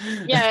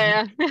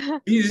 Yeah.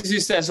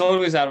 Physicists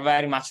always are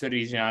very much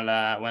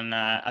original when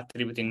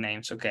attributing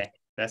names. Okay,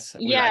 that's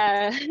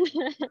yeah.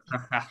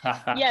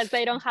 Like Yes,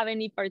 they don't have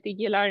any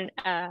particular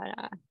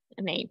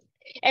name,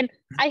 and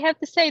I have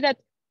to say that.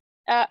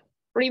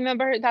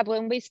 Remember that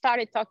when we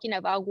started talking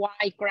about why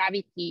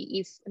gravity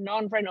is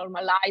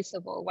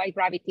non-renormalizable, why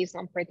gravity is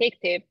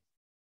non-predictive,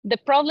 the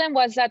problem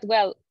was that,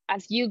 well,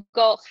 as you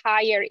go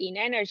higher in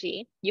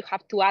energy, you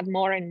have to add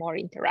more and more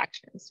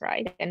interactions,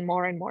 right? And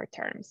more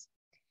terms.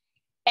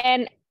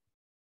 And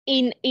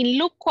in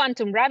loop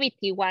quantum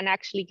gravity, one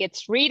actually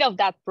gets rid of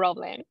that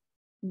problem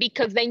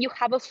because then you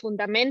have a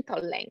fundamental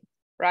length,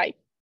 right?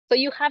 So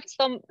you have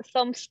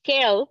some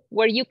scale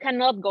where you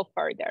cannot go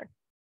further.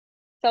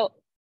 So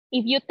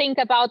if you think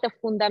about a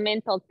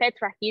fundamental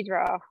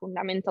tetrahedra, a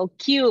fundamental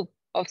cube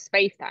of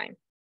spacetime,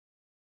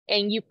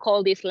 and you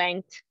call this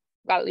length,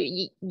 well,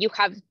 you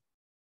have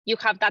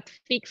that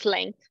fixed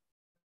length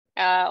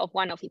of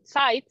one of its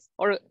sides,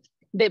 or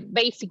the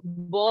basic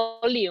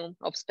volume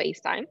of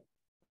spacetime,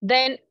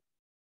 then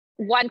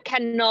one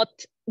cannot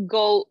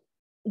go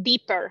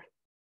deeper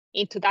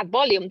into that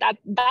volume.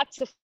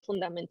 That's a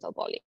fundamental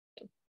volume.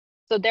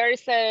 So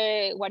there's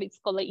what is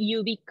called a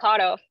UV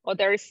cutoff, or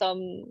there's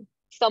some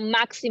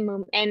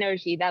maximum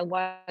energy that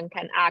one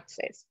can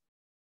access.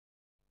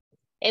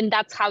 And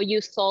that's how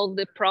you solve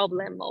the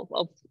problem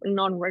of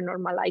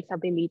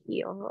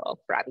non-renormalizability of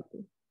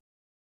gravity.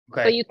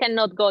 Okay. So you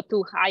cannot go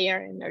to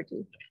higher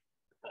energy.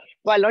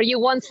 Well, or you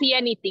won't see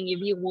anything if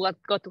you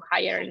go to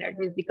higher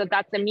energies, because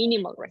that's a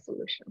minimal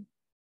resolution.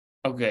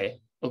 Okay.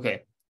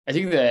 I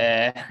think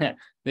the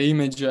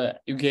image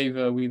you gave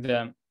with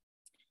the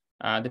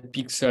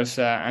pixels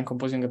and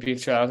composing a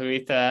picture out of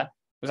it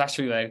was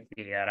actually very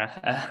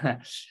clear.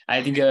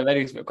 I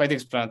think quite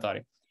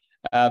explanatory.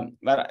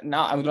 But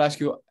now I would ask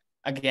you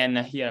again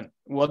here,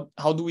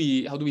 how do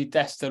we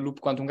test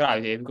loop quantum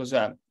gravity? Because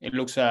it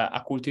looks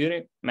a cool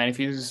theory. Many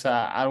physicists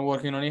are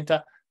working on it.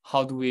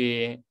 How do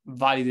we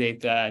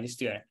validate this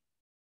theory?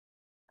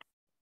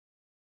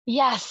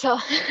 Yeah, so,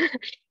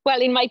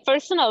 well, in my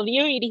personal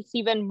view, it is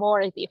even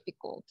more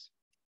difficult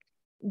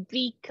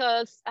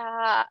because,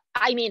 I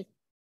mean,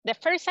 the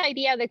first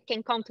idea that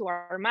can come to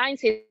our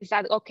minds is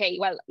that, okay,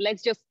 well,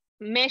 let's just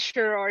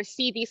measure or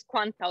see this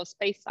quanta of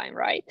spacetime,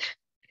 right?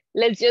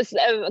 Let's just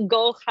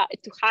go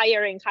to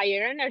higher and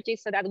higher energy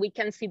so that we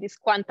can see this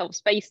quanta of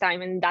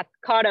spacetime and that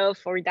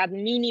cutoff or that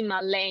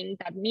minimal length,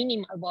 that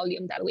minimal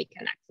volume that we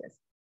can access.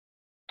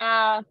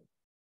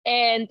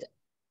 And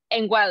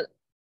well,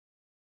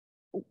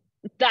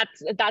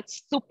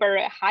 that's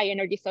super high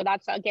energy. So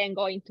that's again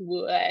going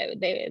to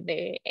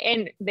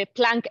the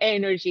Planck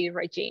energy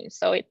regime.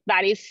 So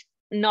that is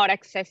not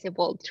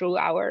accessible through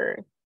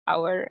our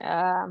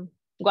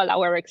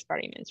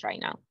experiments right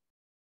now.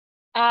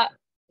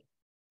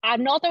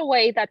 Another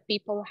way that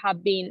people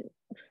have been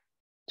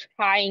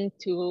trying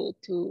to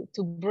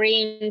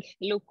bring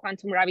loop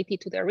quantum gravity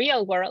to the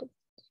real world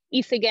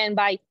is again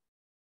by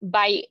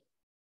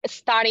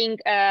studying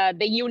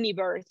the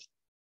universe,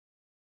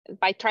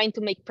 by trying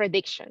to make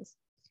predictions.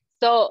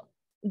 So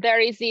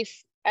there is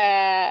this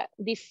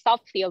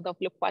subfield of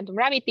loop quantum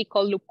gravity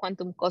called loop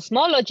quantum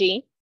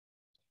cosmology,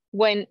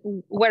 where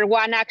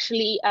one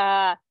actually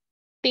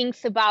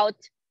thinks about,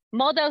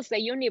 models the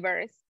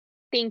universe,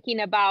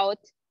 thinking about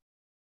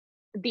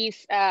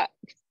this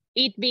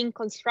it being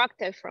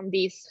constructed from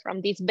these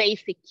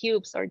basic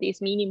cubes or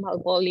this minimal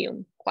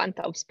volume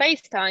quanta of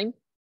spacetime,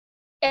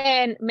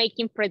 and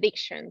making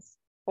predictions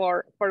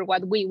for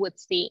what we would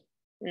see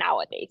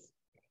nowadays.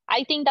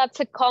 I think that's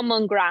a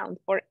common ground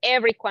for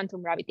every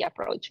quantum gravity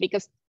approach,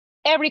 because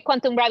every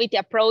quantum gravity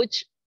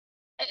approach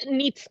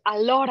needs a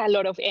lot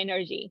of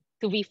energy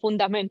to be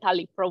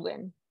fundamentally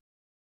proven.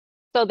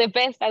 So the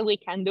best that we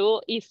can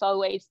do is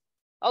always,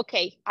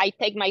 okay, I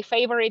take my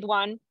favorite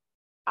one,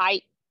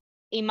 I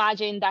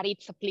imagine that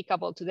it's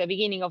applicable to the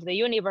beginning of the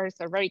universe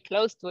or very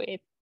close to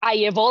it, I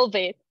evolve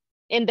it,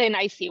 and then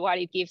I see what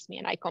it gives me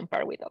and I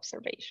compare with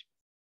observation.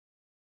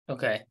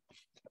 Okay.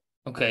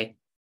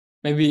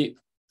 Maybe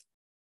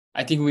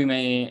I think we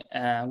may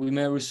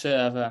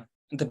reserve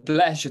the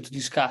pleasure to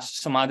discuss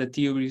some other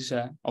theories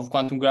of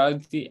quantum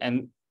gravity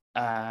and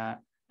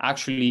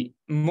actually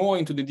more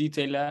into the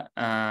detail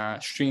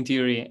string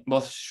theory,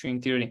 both string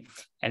theory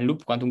and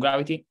loop quantum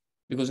gravity,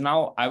 because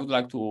now I would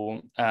like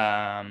to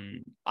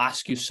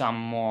ask you some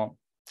more,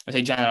 let's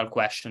say, general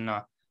question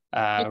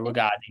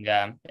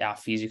regarding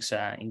physics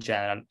in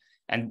general.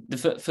 And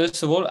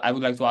first of all, I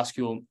would like to ask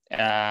you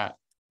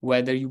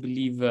whether you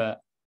believe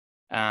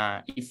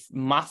if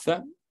math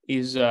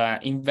is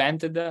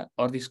invented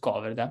or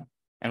discovered,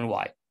 and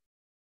why?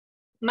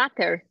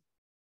 Matter.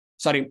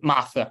 Sorry,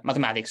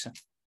 mathematics.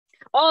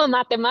 Oh,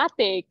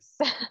 mathematics.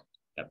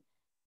 Yep.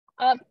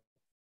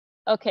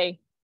 Okay.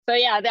 So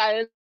yeah,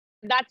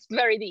 that's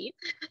very deep.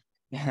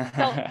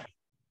 So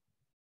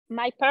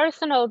my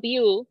personal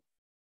view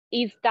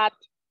is that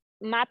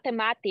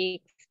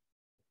mathematics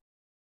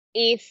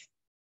is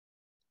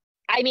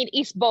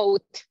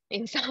both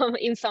in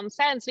some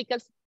sense,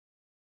 because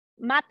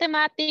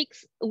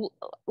mathematics,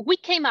 we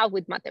came out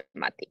with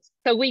mathematics.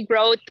 So we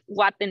wrote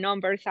what the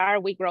numbers are,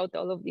 we wrote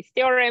all of these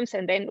theorems,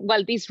 and then,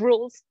 well, these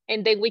rules,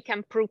 and then we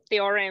can prove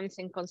theorems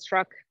and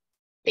construct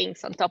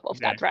things on top of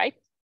that, right?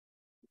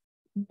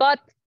 But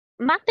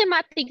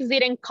mathematics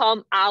didn't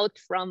come out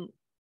from,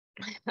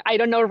 I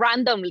don't know,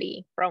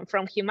 randomly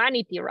from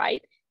humanity,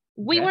 right?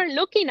 We were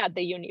looking at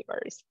the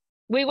universe.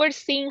 We were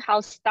seeing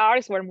how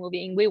stars were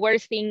moving. We were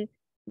seeing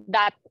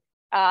that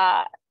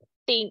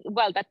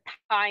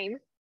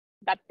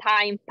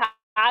time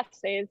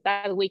classes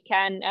that we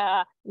can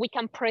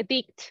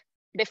predict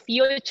the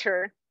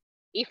future.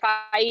 If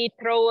I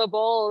throw a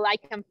ball, I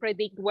can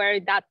predict where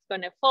that's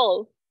gonna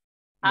fall.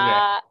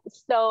 Okay.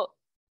 So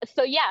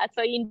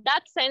in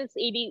that sense,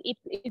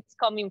 it's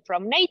coming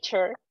from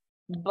nature,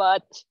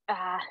 but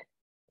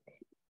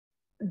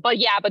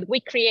we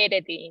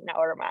created it in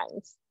our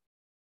minds.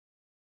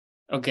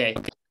 Okay.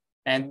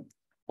 And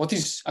what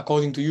is,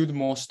 according to you, the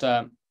most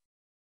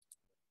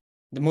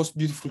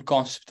beautiful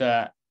concept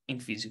in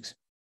physics?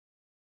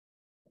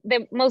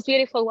 The most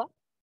beautiful what?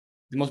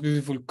 The most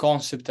beautiful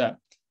concept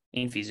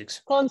in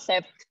physics.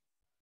 Concept.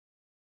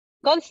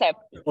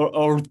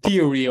 Or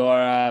theory,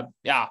 or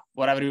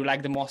whatever you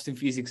like the most in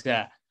physics.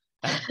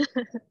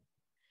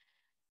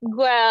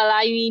 Well,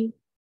 I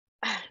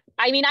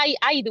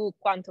do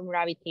quantum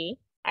gravity.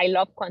 I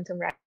love quantum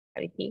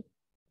gravity.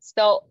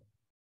 So,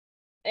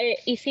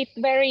 is it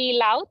very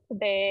loud,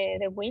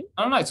 the wind?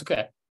 Oh, no, it's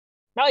okay.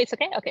 No, it's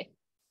okay. Okay.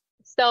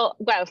 So,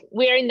 well,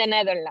 we're in the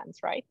Netherlands,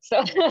 right?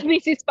 So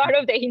this is part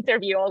of the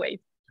interview always.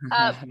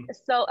 I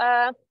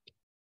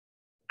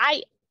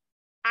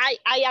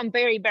am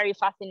very, very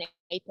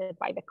fascinated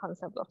by the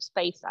concept of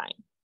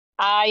space-time.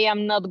 I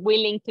am not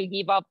willing to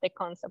give up the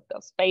concept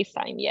of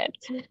space-time yet.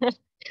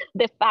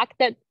 The fact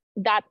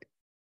that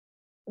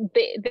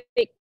the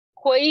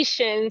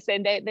equations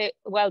and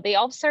the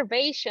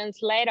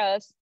observations led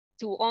us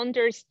to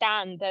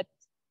understand that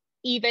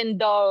even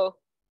though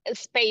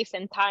space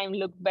and time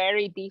look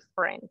very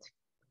different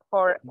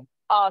for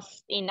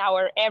us in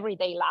our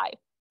everyday life,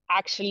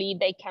 actually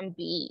they can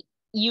be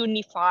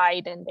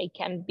unified and they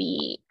can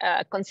be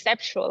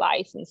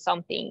conceptualized in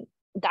something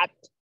that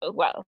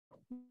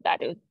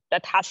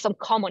has some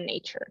common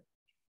nature.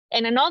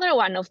 And another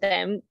one of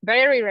them,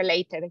 very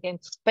related again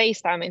to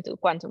space-time and to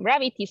quantum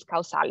gravity, is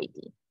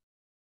causality.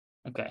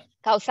 Okay.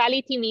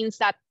 Causality means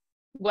that,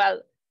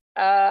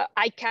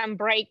 I can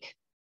break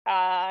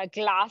a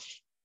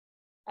glass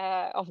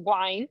of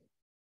wine,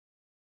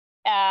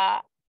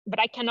 but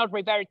I cannot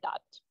revert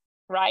that,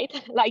 right?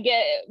 Like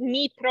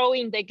me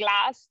throwing the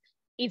glass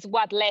is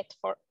what led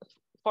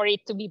for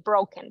it to be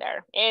broken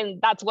there.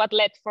 And that's what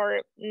led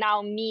for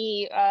now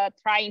me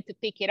trying to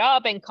pick it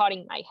up and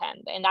cutting my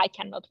hand, and I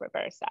cannot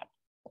reverse that.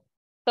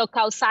 So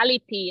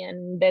causality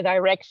and the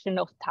direction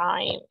of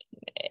time,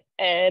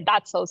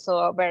 that's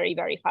also very,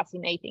 very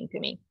fascinating to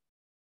me.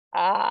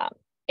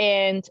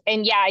 And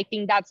I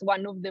think that's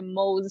one of the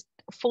most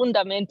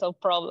fundamental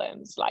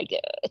problems, like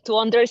to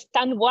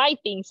understand why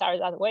things are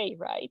that way,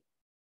 right?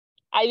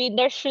 I mean,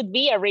 there should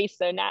be a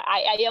reason.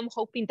 I am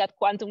hoping that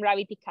quantum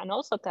gravity can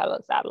also tell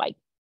us that, like,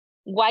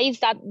 why is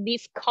that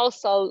this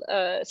causal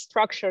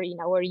structure in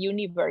our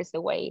universe the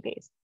way it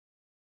is?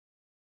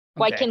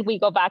 Why can't we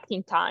go back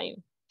in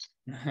time?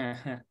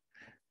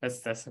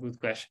 That's a good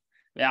question.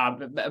 Yeah,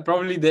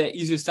 probably the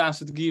easiest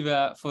answer to give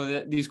for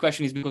this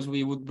question is because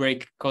we would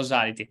break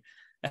causality.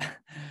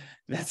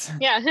 That's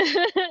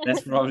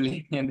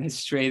probably the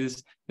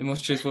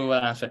most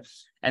straightforward answer.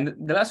 And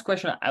the last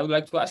question I would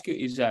like to ask you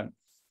is,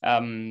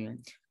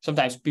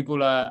 sometimes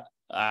people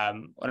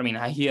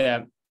I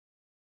hear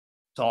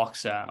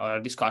talks or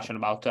discussion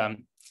about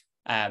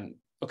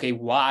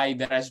why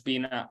there has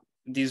been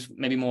this,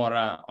 maybe more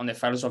on the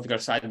philosophical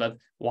side, but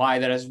why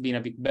there has been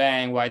a Big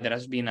Bang, why there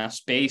has been a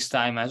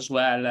space-time as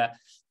well,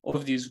 all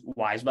of these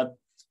whys. But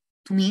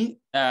to me,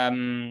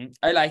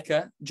 I like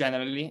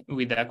generally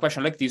with a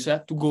question like this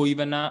to go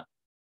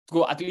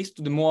at least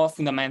to the more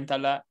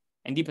fundamental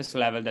and deepest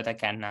level that I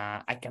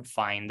can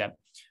find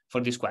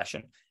for this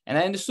question. And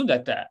I understood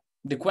that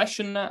the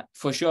question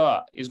for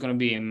sure is going to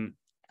be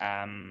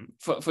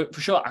for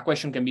sure a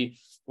question can be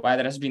why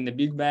there has been the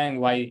Big Bang,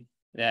 why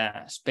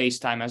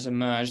space-time has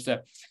emerged.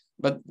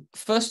 But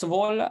first of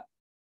all,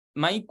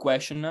 my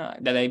question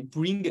that I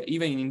bring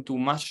even into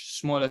much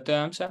smaller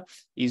terms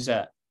is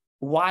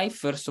why,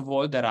 first of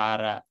all, there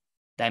are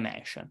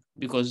dimensions.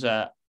 Because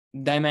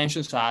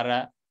dimensions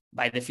are,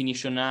 by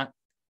definition,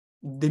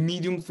 the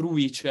medium through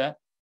which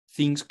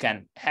things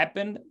can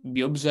happen,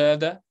 be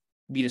observed,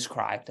 be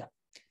described.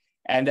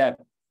 And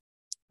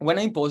when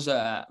I pose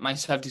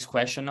myself this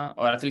question,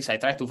 or at least I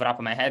try to wrap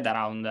my head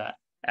around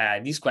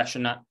this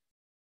question,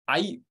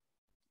 I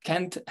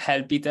can't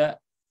help it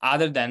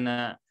other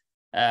than,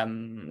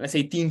 let's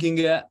say, thinking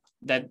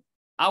that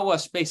our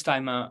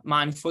space-time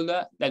manifold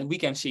that we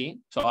can see,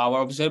 so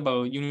our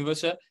observable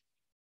universe,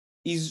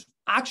 is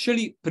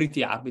actually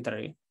pretty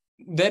arbitrary.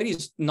 There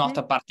is not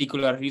a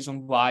particular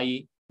reason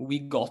why we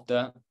got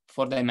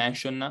 4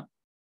 dimensions.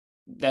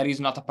 There is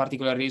not a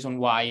particular reason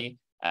why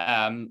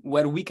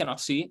where we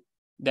cannot see,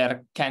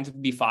 there can't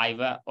be 5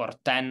 or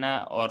 10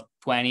 or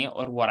 20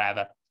 or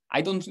whatever.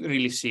 I don't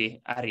really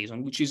see a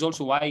reason, which is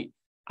also why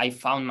I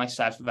found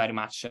myself very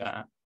much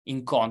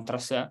in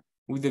contrast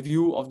with the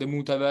view of the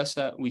multiverse,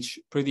 which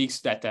predicts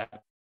that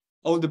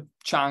all the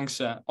chunks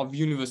of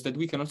universe that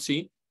we cannot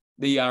see,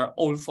 they are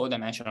all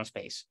 4-dimensional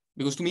space.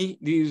 Because to me,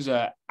 this is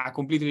a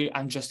completely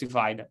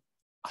unjustified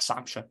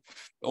assumption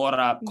or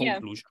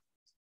conclusion.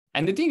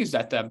 And the thing is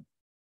that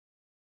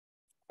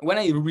when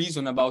I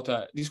reason about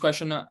this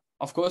question,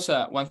 of course,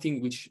 one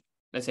thing which,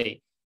 let's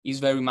say, is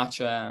very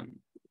much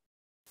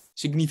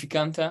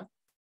significant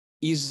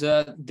is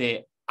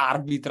the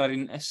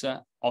arbitrariness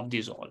of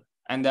this all.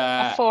 And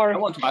I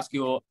want to ask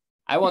you,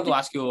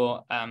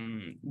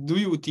 do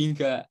you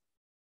think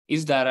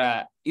is there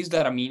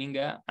a meaning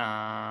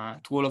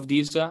to all of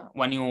this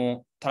when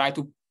you try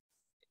to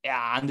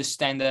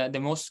understand the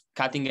most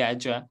cutting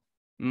edge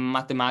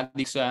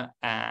mathematical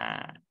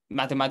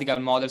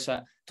models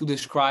to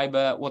describe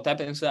what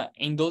happens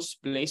in those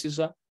places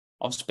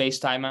of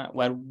space-time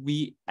where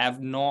we have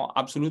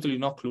absolutely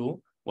no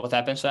clue what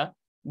happens?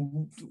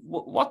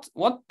 What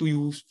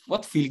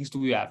feelings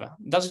do you have?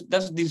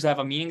 Does this have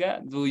a meaning?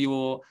 Do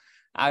you,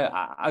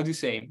 how do you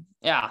say?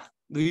 Yeah.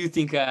 Do you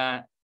think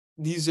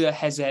this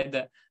has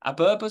had a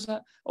purpose,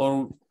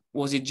 or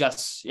was it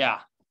just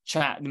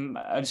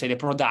I'd say the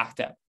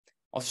product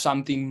of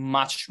something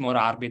much more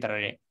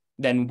arbitrary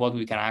than what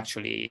we can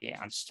actually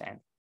understand?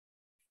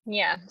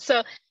 Yeah.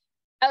 So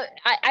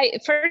I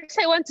first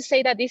I want to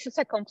say that this is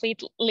a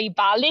completely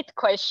valid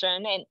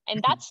question,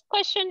 and that's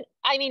question.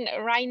 I mean,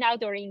 right now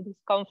during this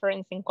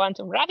conference in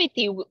quantum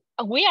gravity,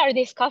 we are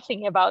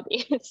discussing about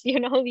this,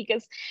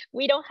 because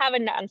we don't have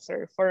an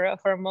answer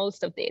for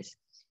most of this.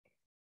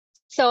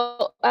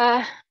 So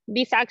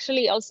this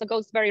actually also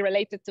goes very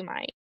related to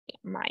my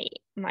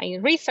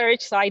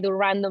research. So I do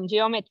random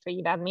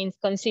geometry. That means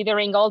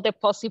considering all the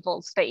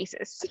possible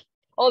spaces,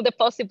 all the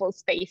possible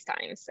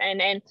spacetimes,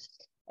 and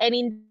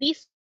in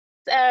these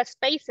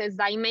spaces,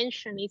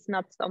 dimension is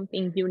not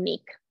something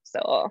unique.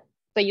 So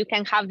you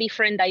can have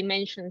different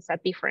dimensions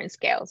at different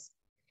scales.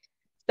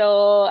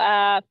 So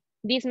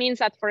this means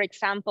that, for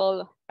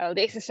example,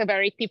 this is a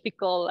very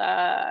typical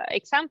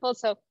example.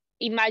 So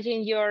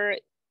imagine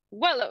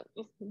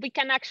we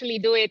can actually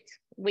do it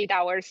with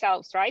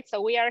ourselves, right?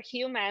 So we are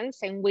humans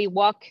and we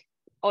walk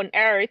on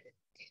Earth.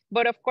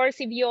 But of course,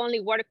 if you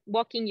only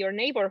walk in your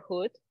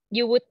neighborhood,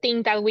 you would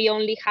think that we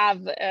only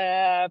have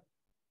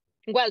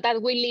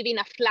that we live in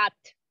a flat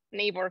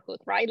neighborhood,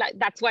 right? Like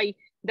that's why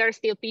there are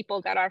still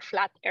people that are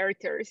flat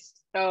earthers.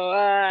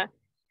 So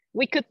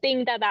we could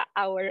think that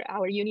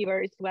our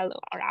universe, or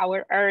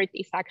our Earth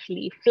is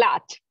actually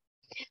flat.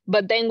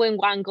 But then when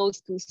one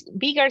goes to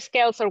bigger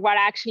scales, or one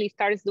actually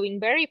starts doing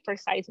very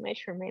precise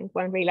measurements,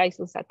 one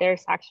realizes that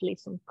there's actually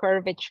some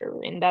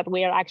curvature and that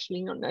we are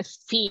actually on a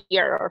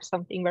sphere or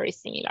something very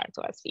similar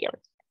to a sphere.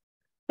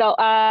 So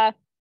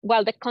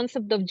the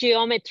concept of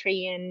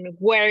geometry and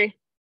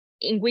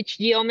in which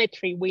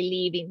geometry we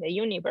live in the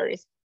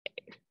universe,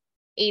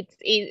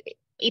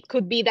 it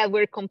could be that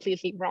we're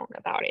completely wrong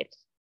about it.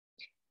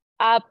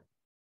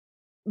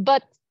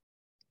 But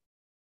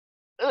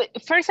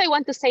first, I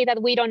want to say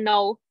that we don't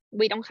know.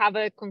 We don't have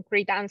a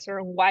concrete answer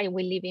on why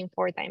we live in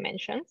 4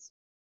 dimensions,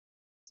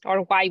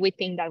 or why we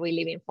think that we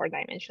live in 4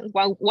 dimensions,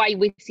 why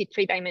we see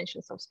 3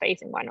 dimensions of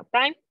space and 1 of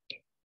time.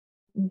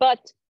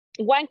 But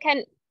one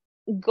can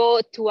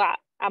go to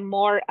a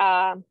more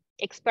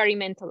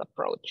experimental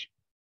approach,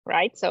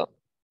 right? So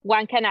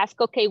one can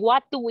ask, okay,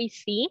 what do we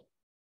see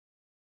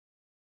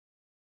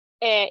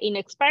in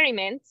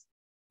experiments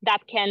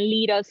that can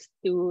lead us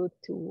to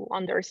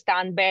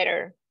understand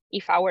better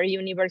if our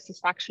universe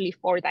is actually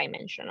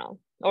 4-dimensional,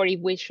 or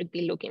if we should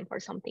be looking for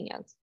something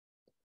else.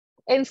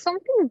 And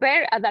something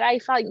that I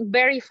find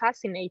very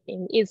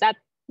fascinating is that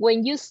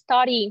when you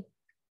study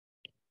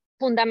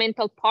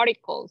fundamental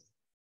particles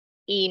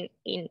in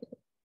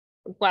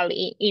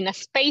a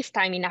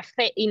space-time,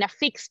 in a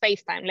fixed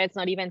space-time, let's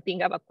not even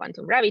think about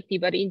quantum gravity,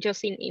 but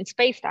just in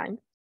space-time,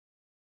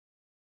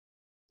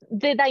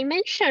 the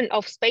dimension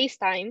of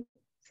space-time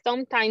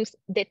sometimes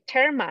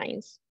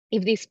determines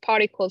if these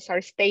particles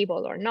are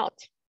stable or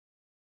not.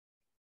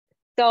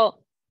 So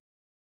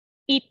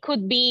it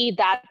could be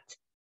that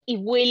if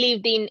we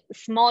lived in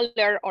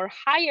smaller or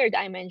higher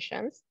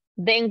dimensions,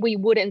 then we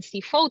wouldn't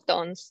see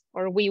photons,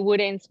 or we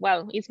wouldn't,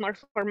 it's more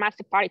for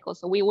massive particles,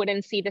 so we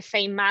wouldn't see the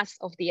same mass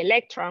of the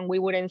electron, we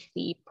wouldn't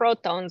see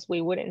protons,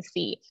 we wouldn't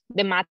see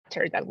the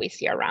matter that we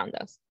see around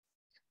us.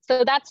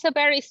 So that's a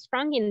very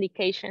strong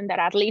indication that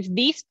at least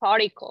these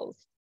particles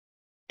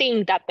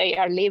think that they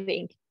are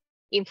living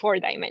in 4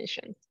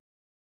 dimensions.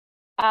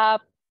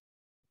 But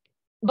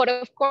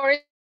of course,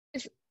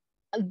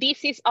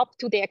 this is up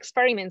to the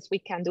experiments we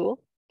can do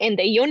and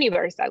the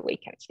universe that we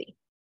can see.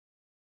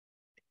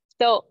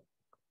 So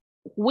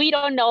we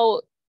don't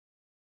know,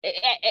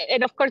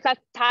 and of course that's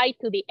tied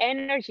to the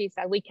energies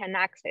that we can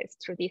access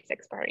through these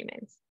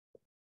experiments.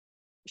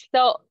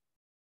 So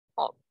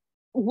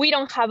we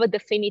don't have a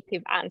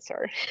definitive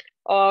answer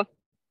of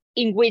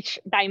in which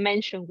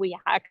dimension we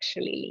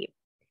actually live.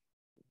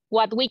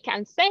 What we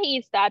can say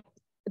is that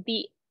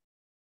the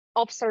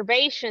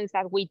observations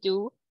that we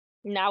do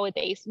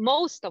nowadays,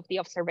 most of the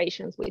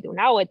observations we do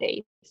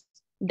nowadays,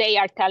 they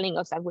are telling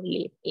us that we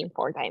live in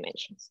 4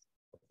 dimensions.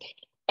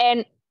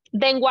 And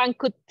then one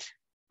could,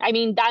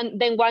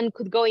 then one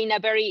could go in a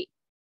very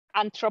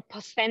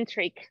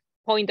anthropocentric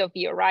point of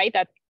view, right?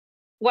 That,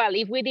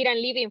 if we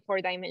didn't live in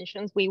 4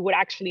 dimensions, we would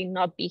actually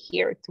not be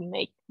here to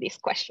make this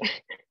question.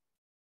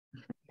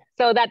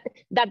 So that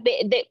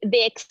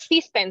the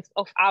existence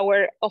of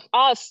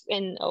us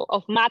and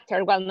of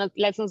matter, well,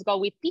 let's not go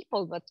with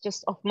people, but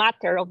just of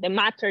matter, of the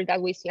matter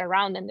that we see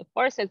around and the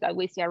forces that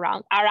we see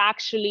around are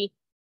actually,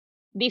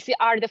 these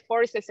are the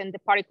forces and the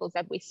particles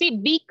that we see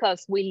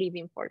because we live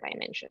in 4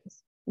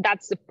 dimensions.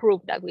 That's the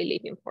proof that we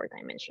live in 4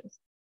 dimensions.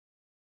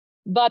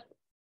 But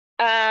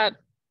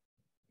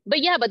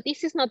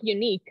this is not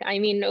unique. I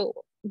mean,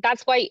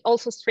 that's why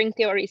also string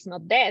theory is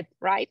not dead,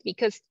 right?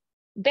 Because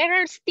there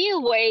are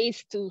still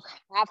ways to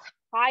have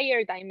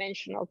higher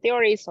dimensional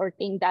theories or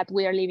think that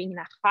we are living in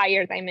a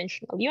higher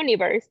dimensional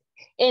universe,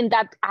 and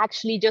that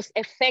actually just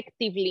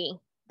effectively,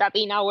 that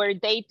in our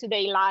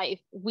day-to-day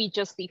life, we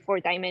just see 4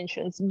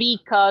 dimensions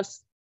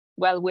because,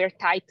 well, we're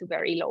tied to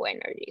very low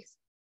energies.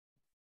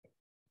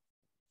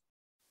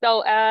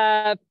 So,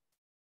 I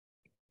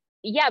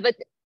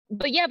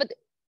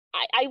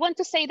want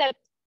to say that,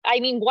 I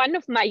mean, one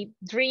of my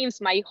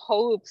dreams, my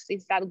hopes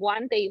is that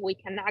one day we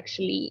can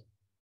actually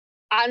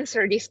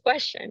answer this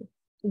question.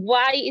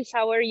 Why is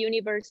our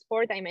universe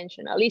 4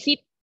 dimensional? Is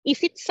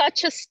it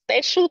such a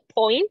special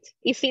point?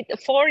 Is it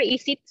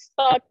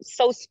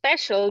so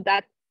special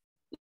that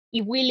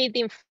if we lived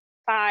in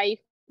 5,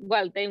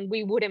 well, then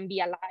we wouldn't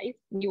be alive.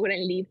 We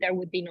wouldn't live. There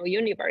would be no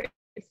universe.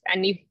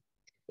 And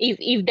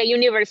if the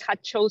universe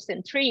had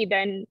chosen 3,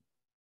 then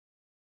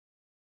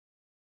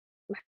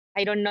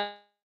I don't know,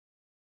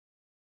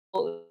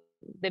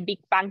 the Big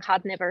Bang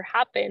had never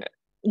happened.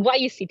 Why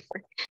is it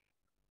 4?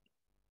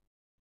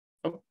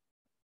 Oh.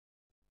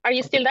 Are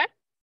you still there?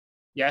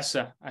 Yes,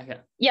 I can.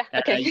 Yeah,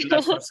 okay. You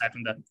left for a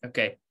second.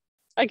 Okay.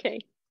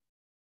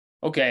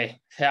 Okay.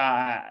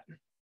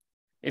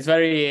 It's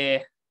very,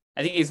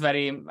 I think it's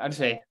very, I'd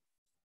say,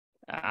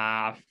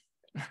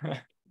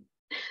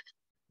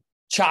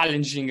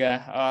 challenging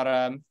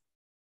or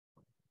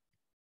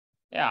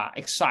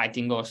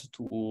exciting also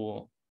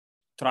to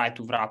try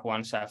to wrap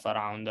oneself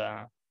around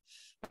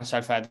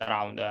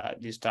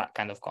this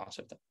kind of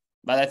concept.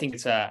 But I think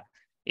it's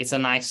a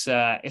nice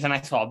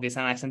hobby, it's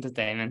a nice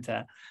entertainment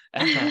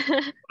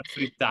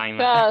free time.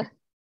 Well,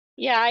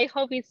 yeah, I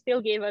hope it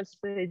still gave us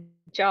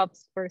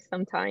jobs for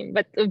some time,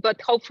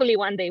 but hopefully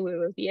one day we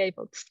will be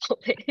able to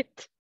solve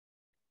it.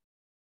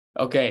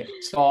 Okay,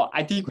 so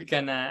I think we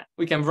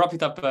can wrap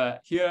it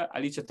up here.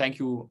 Alicia, thank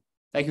you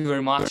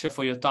very much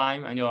for your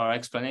time and your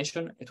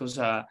explanation. It was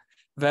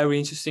very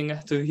interesting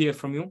to hear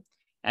from you,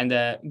 and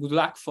good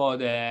luck for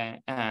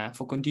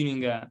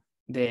continuing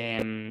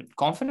the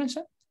conference,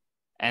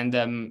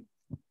 and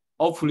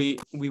hopefully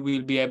we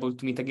will be able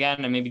to meet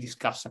again and maybe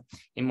discuss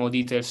in more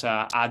details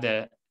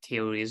other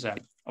theories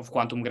of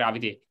quantum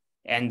gravity,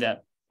 and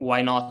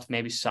why not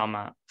maybe some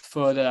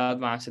further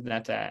advances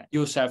that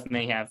yourself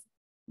may have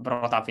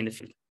brought up in the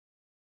field.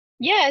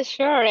 Yeah,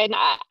 sure. And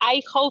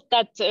I hope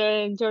that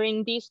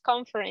during this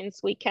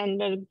conference, we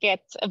can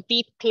get a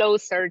bit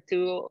closer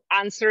to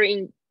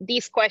answering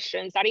these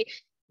questions.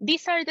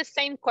 These are the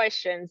same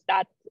questions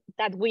that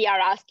we are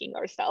asking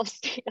ourselves.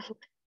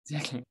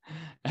 Exactly.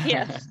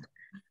 Yes.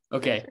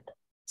 Okay.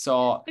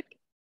 So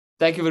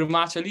thank you very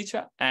much,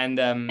 Alicia. And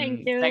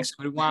thanks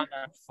everyone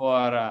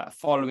for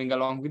following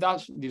along with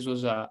us. This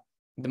was the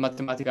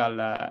mathematical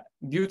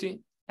beauty,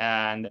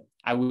 and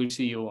I will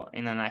see you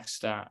in the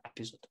next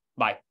episode.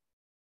 Bye.